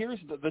mean, here's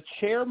the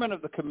chairman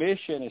of the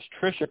commission is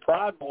Tricia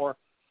Pridemore,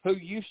 who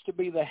used to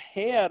be the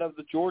head of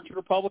the Georgia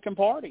Republican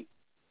Party.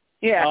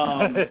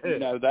 Yeah.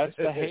 That's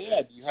the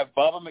head. You have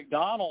Bubba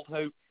McDonald,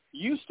 who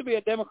used to be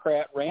a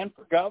Democrat, ran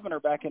for governor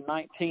back in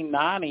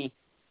 1990.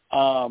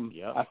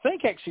 I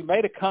think actually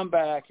made a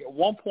comeback at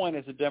one point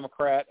as a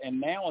Democrat and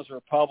now as a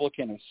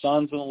Republican. His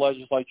son's in the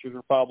legislature is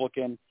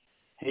Republican.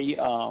 He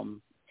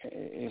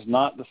is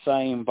not the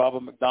same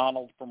Bubba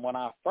McDonald from when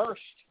I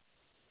first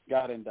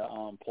got into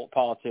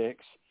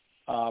politics,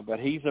 but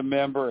he's a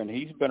member and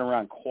he's been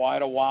around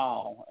quite a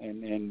while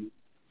in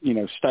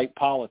state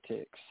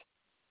politics.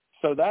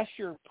 So that's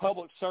your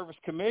Public Service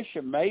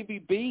Commission. Maybe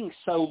being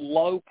so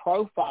low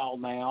profile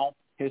now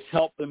has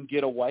helped them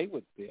get away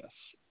with this.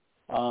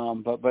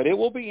 But it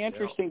will be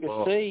interesting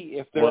to see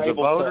if they're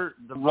able to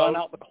run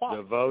out the clock.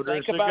 The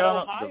voters Think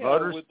about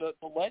Ohio with the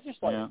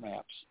legislative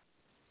maps.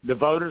 The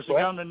voters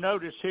are going to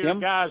notice here,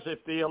 guys,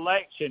 if the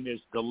election is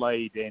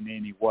delayed in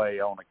any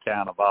way on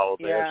account of all of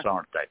this,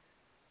 aren't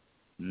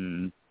they?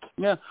 Mm.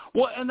 Yeah.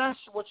 Well, and that's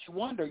what you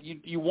wonder.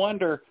 You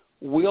wonder,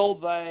 will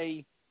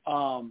they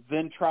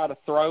then try to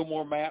throw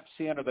more maps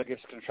in, or they're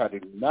just going to try to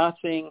do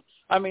nothing?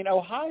 I mean,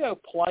 Ohio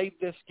played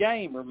this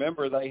game.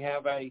 Remember, they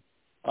have a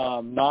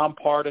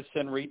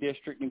nonpartisan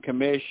redistricting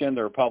commission.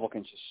 The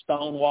Republicans just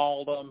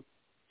stonewalled them,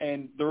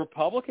 and the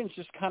Republicans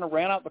just kind of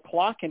ran out the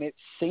clock, and it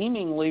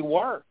seemingly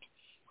worked.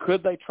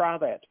 Could they try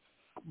that?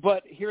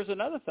 But here's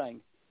another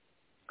thing.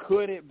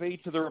 Could it be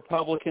to the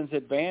Republicans'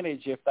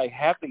 advantage if they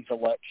have these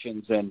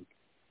elections in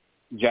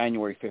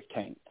January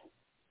 15th?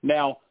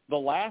 Now, the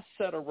last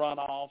set of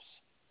runoffs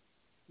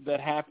that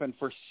happened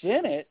for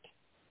Senate,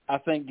 I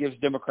think, gives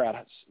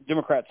Democrats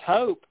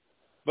hope.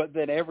 But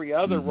then every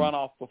other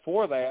runoff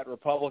before that,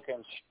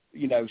 Republicans,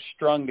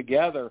 strung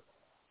together,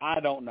 I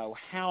don't know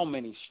how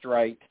many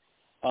straight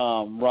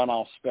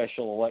runoff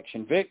special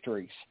election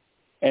victories.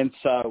 And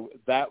so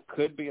that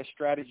could be a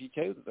strategy,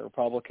 too, that the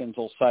Republicans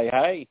will say,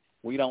 hey,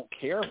 we don't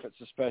care if it's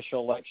a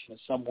special election at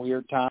some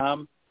weird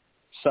time,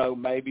 so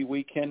maybe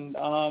we can,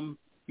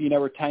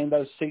 retain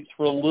those seats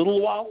for a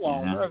little while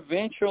longer.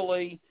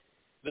 Eventually,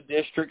 the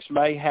districts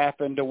may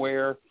happen to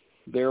where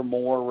they're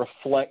more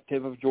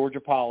reflective of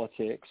Georgia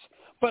politics.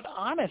 But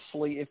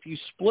honestly, if you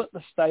split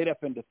the state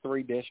up into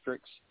 3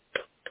 districts,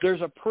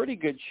 there's a pretty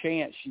good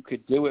chance you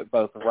could do it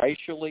both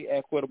racially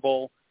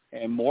equitable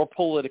and more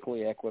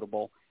politically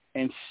equitable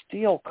and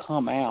still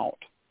come out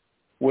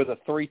with a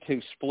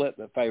 3-2 split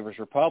that favors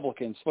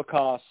Republicans,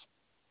 because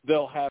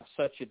they'll have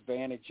such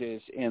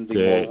advantages in the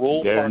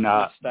more rural part of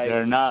the state.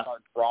 They're not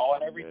start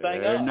drawing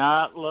everything They're up.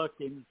 not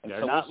looking.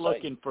 They're not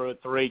looking for a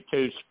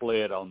 3-2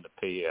 split on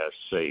the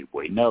PSC.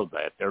 We know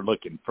that. They're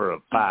looking for a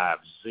 5-0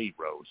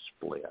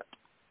 split.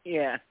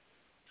 Yeah.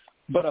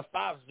 But a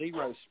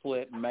 5-0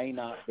 split may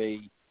not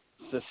be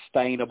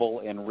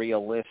sustainable and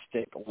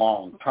realistic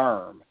long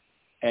term.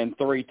 And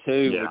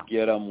 3-2 would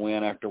get them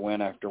win after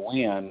win after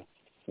win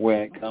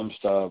when it comes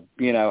to,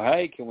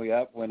 hey, can we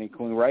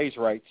raise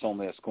rates on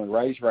this? Can we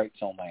raise rates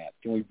on that?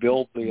 Can we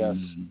build this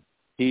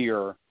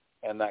here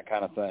and that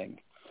kind of thing?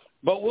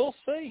 But we'll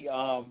see.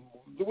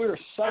 There's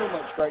so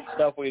much great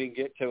stuff we didn't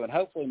get to, and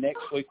hopefully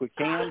next week we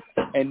can.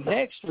 And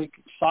next week,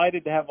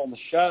 excited to have on the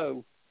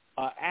show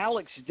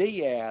Alex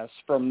Diaz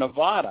from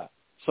Nevada.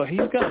 So he's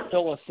going to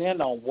fill us in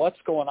on what's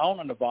going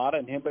on in Nevada,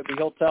 and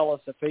he'll tell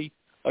us if he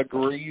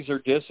agrees or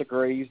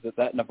disagrees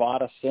that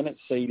Nevada Senate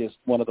seat is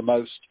one of the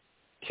most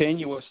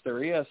tenuous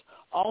there is.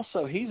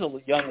 Also, he's a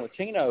young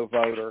Latino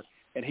voter,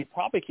 and he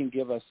probably can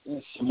give us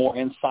some more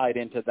insight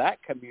into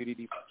that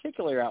community,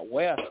 particularly out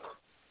west.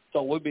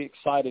 So we'll be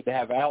excited to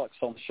have Alex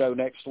on the show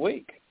next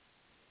week.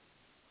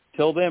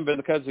 Till then, been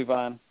the Kudzu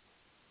Vine.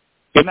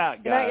 Good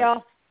night, guys. Good night,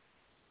 y'all.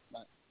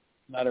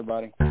 Night,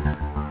 everybody.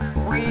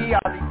 we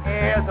are the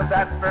heirs of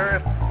that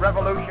first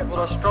revolution.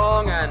 Will a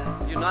strong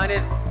and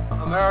united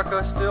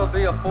America still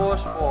be a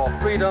force for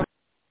freedom?